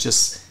 Trust me, it's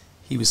just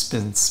He was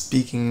been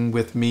speaking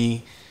with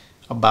me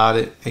about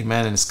it,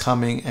 amen, and it's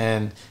coming.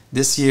 And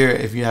this year,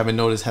 if you haven't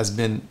noticed, has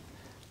been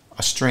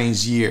a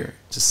strange year,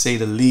 to say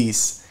the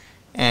least.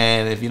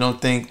 And if you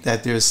don't think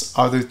that there's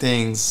other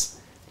things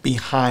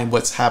behind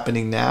what's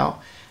happening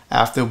now,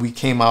 after we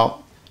came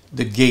out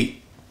the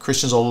gate,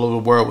 Christians all over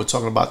the world were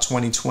talking about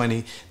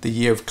 2020, the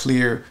year of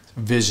clear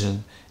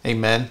vision,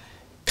 amen,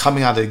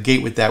 coming out of the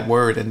gate with that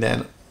word, and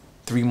then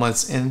 3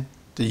 months in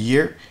the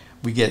year,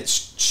 we get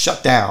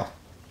shut down.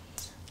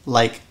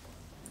 Like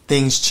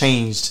things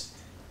changed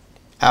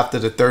after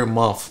the 3rd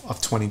month of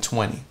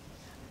 2020.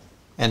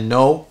 And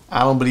no,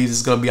 I don't believe this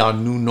is going to be our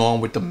new norm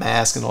with the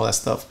mask and all that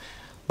stuff.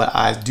 But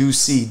I do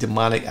see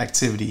demonic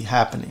activity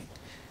happening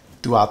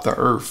throughout the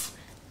earth.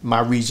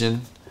 My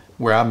region,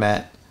 where I'm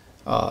at,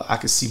 I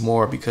can see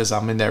more because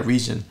I'm in that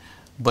region.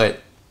 But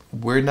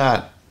we're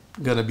not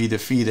going to be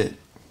defeated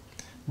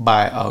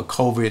by a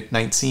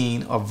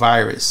COVID-19 or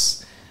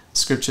virus.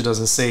 Scripture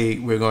doesn't say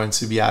we're going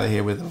to be out of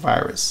here with a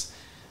virus.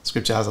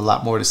 Scripture has a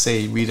lot more to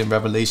say. Read in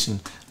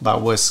Revelation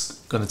about what's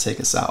going to take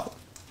us out,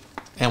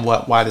 and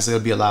why there's going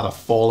to be a lot of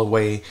fall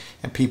away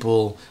and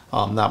people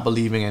not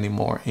believing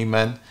anymore.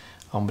 Amen.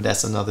 But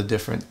that's another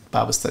different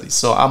Bible study.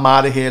 So I'm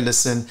out of here.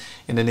 Listen,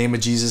 in the name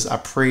of Jesus, I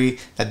pray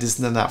that this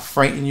does not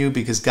frighten you,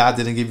 because God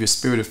didn't give you a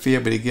spirit of fear,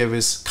 but He gave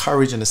us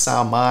courage and a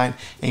sound mind.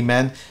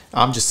 Amen.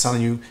 I'm just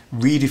telling you,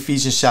 read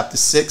Ephesians chapter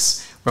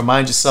 6.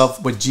 Remind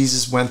yourself what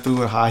Jesus went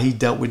through and how He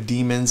dealt with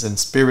demons and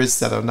spirits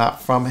that are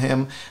not from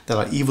Him, that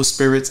are evil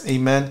spirits.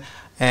 Amen.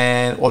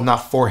 Or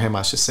not for Him,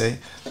 I should say.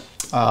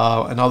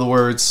 In other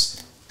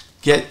words,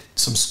 get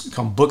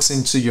some books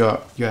into your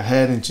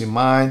head, into your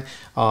mind.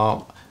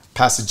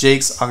 Pastor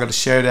Jakes, I'm going to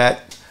share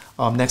that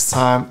next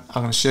time.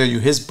 I'm going to share you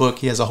his book.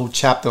 He has a whole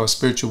chapter on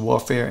spiritual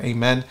warfare.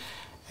 Amen.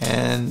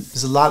 And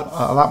there's a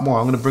lot more.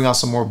 I'm going to bring out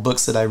some more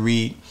books that I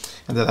read.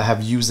 and that I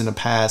have used in the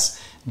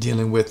past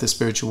dealing with the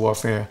spiritual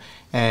warfare.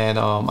 And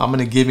I'm in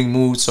a giving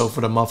mood, so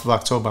for the month of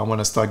October, I want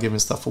to start giving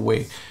stuff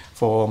away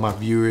for all my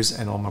viewers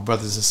and all my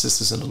brothers and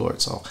sisters in the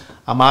Lord. So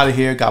I'm out of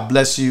here. God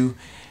bless you.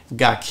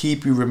 God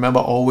keep you. Remember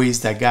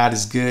always that God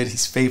is good.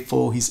 He's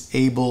faithful. He's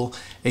able.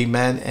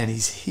 Amen. And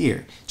He's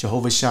here.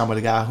 Jehovah Shammah,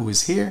 the God who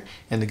is here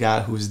and the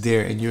God who is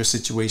there in your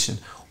situation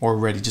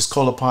already. Just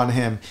call upon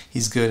Him.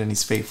 He's good and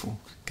He's faithful.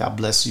 God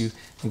bless you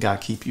and God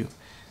keep you.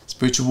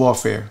 Spiritual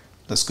warfare.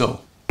 Let's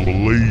go.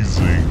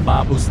 Blazing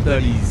Bible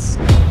studies.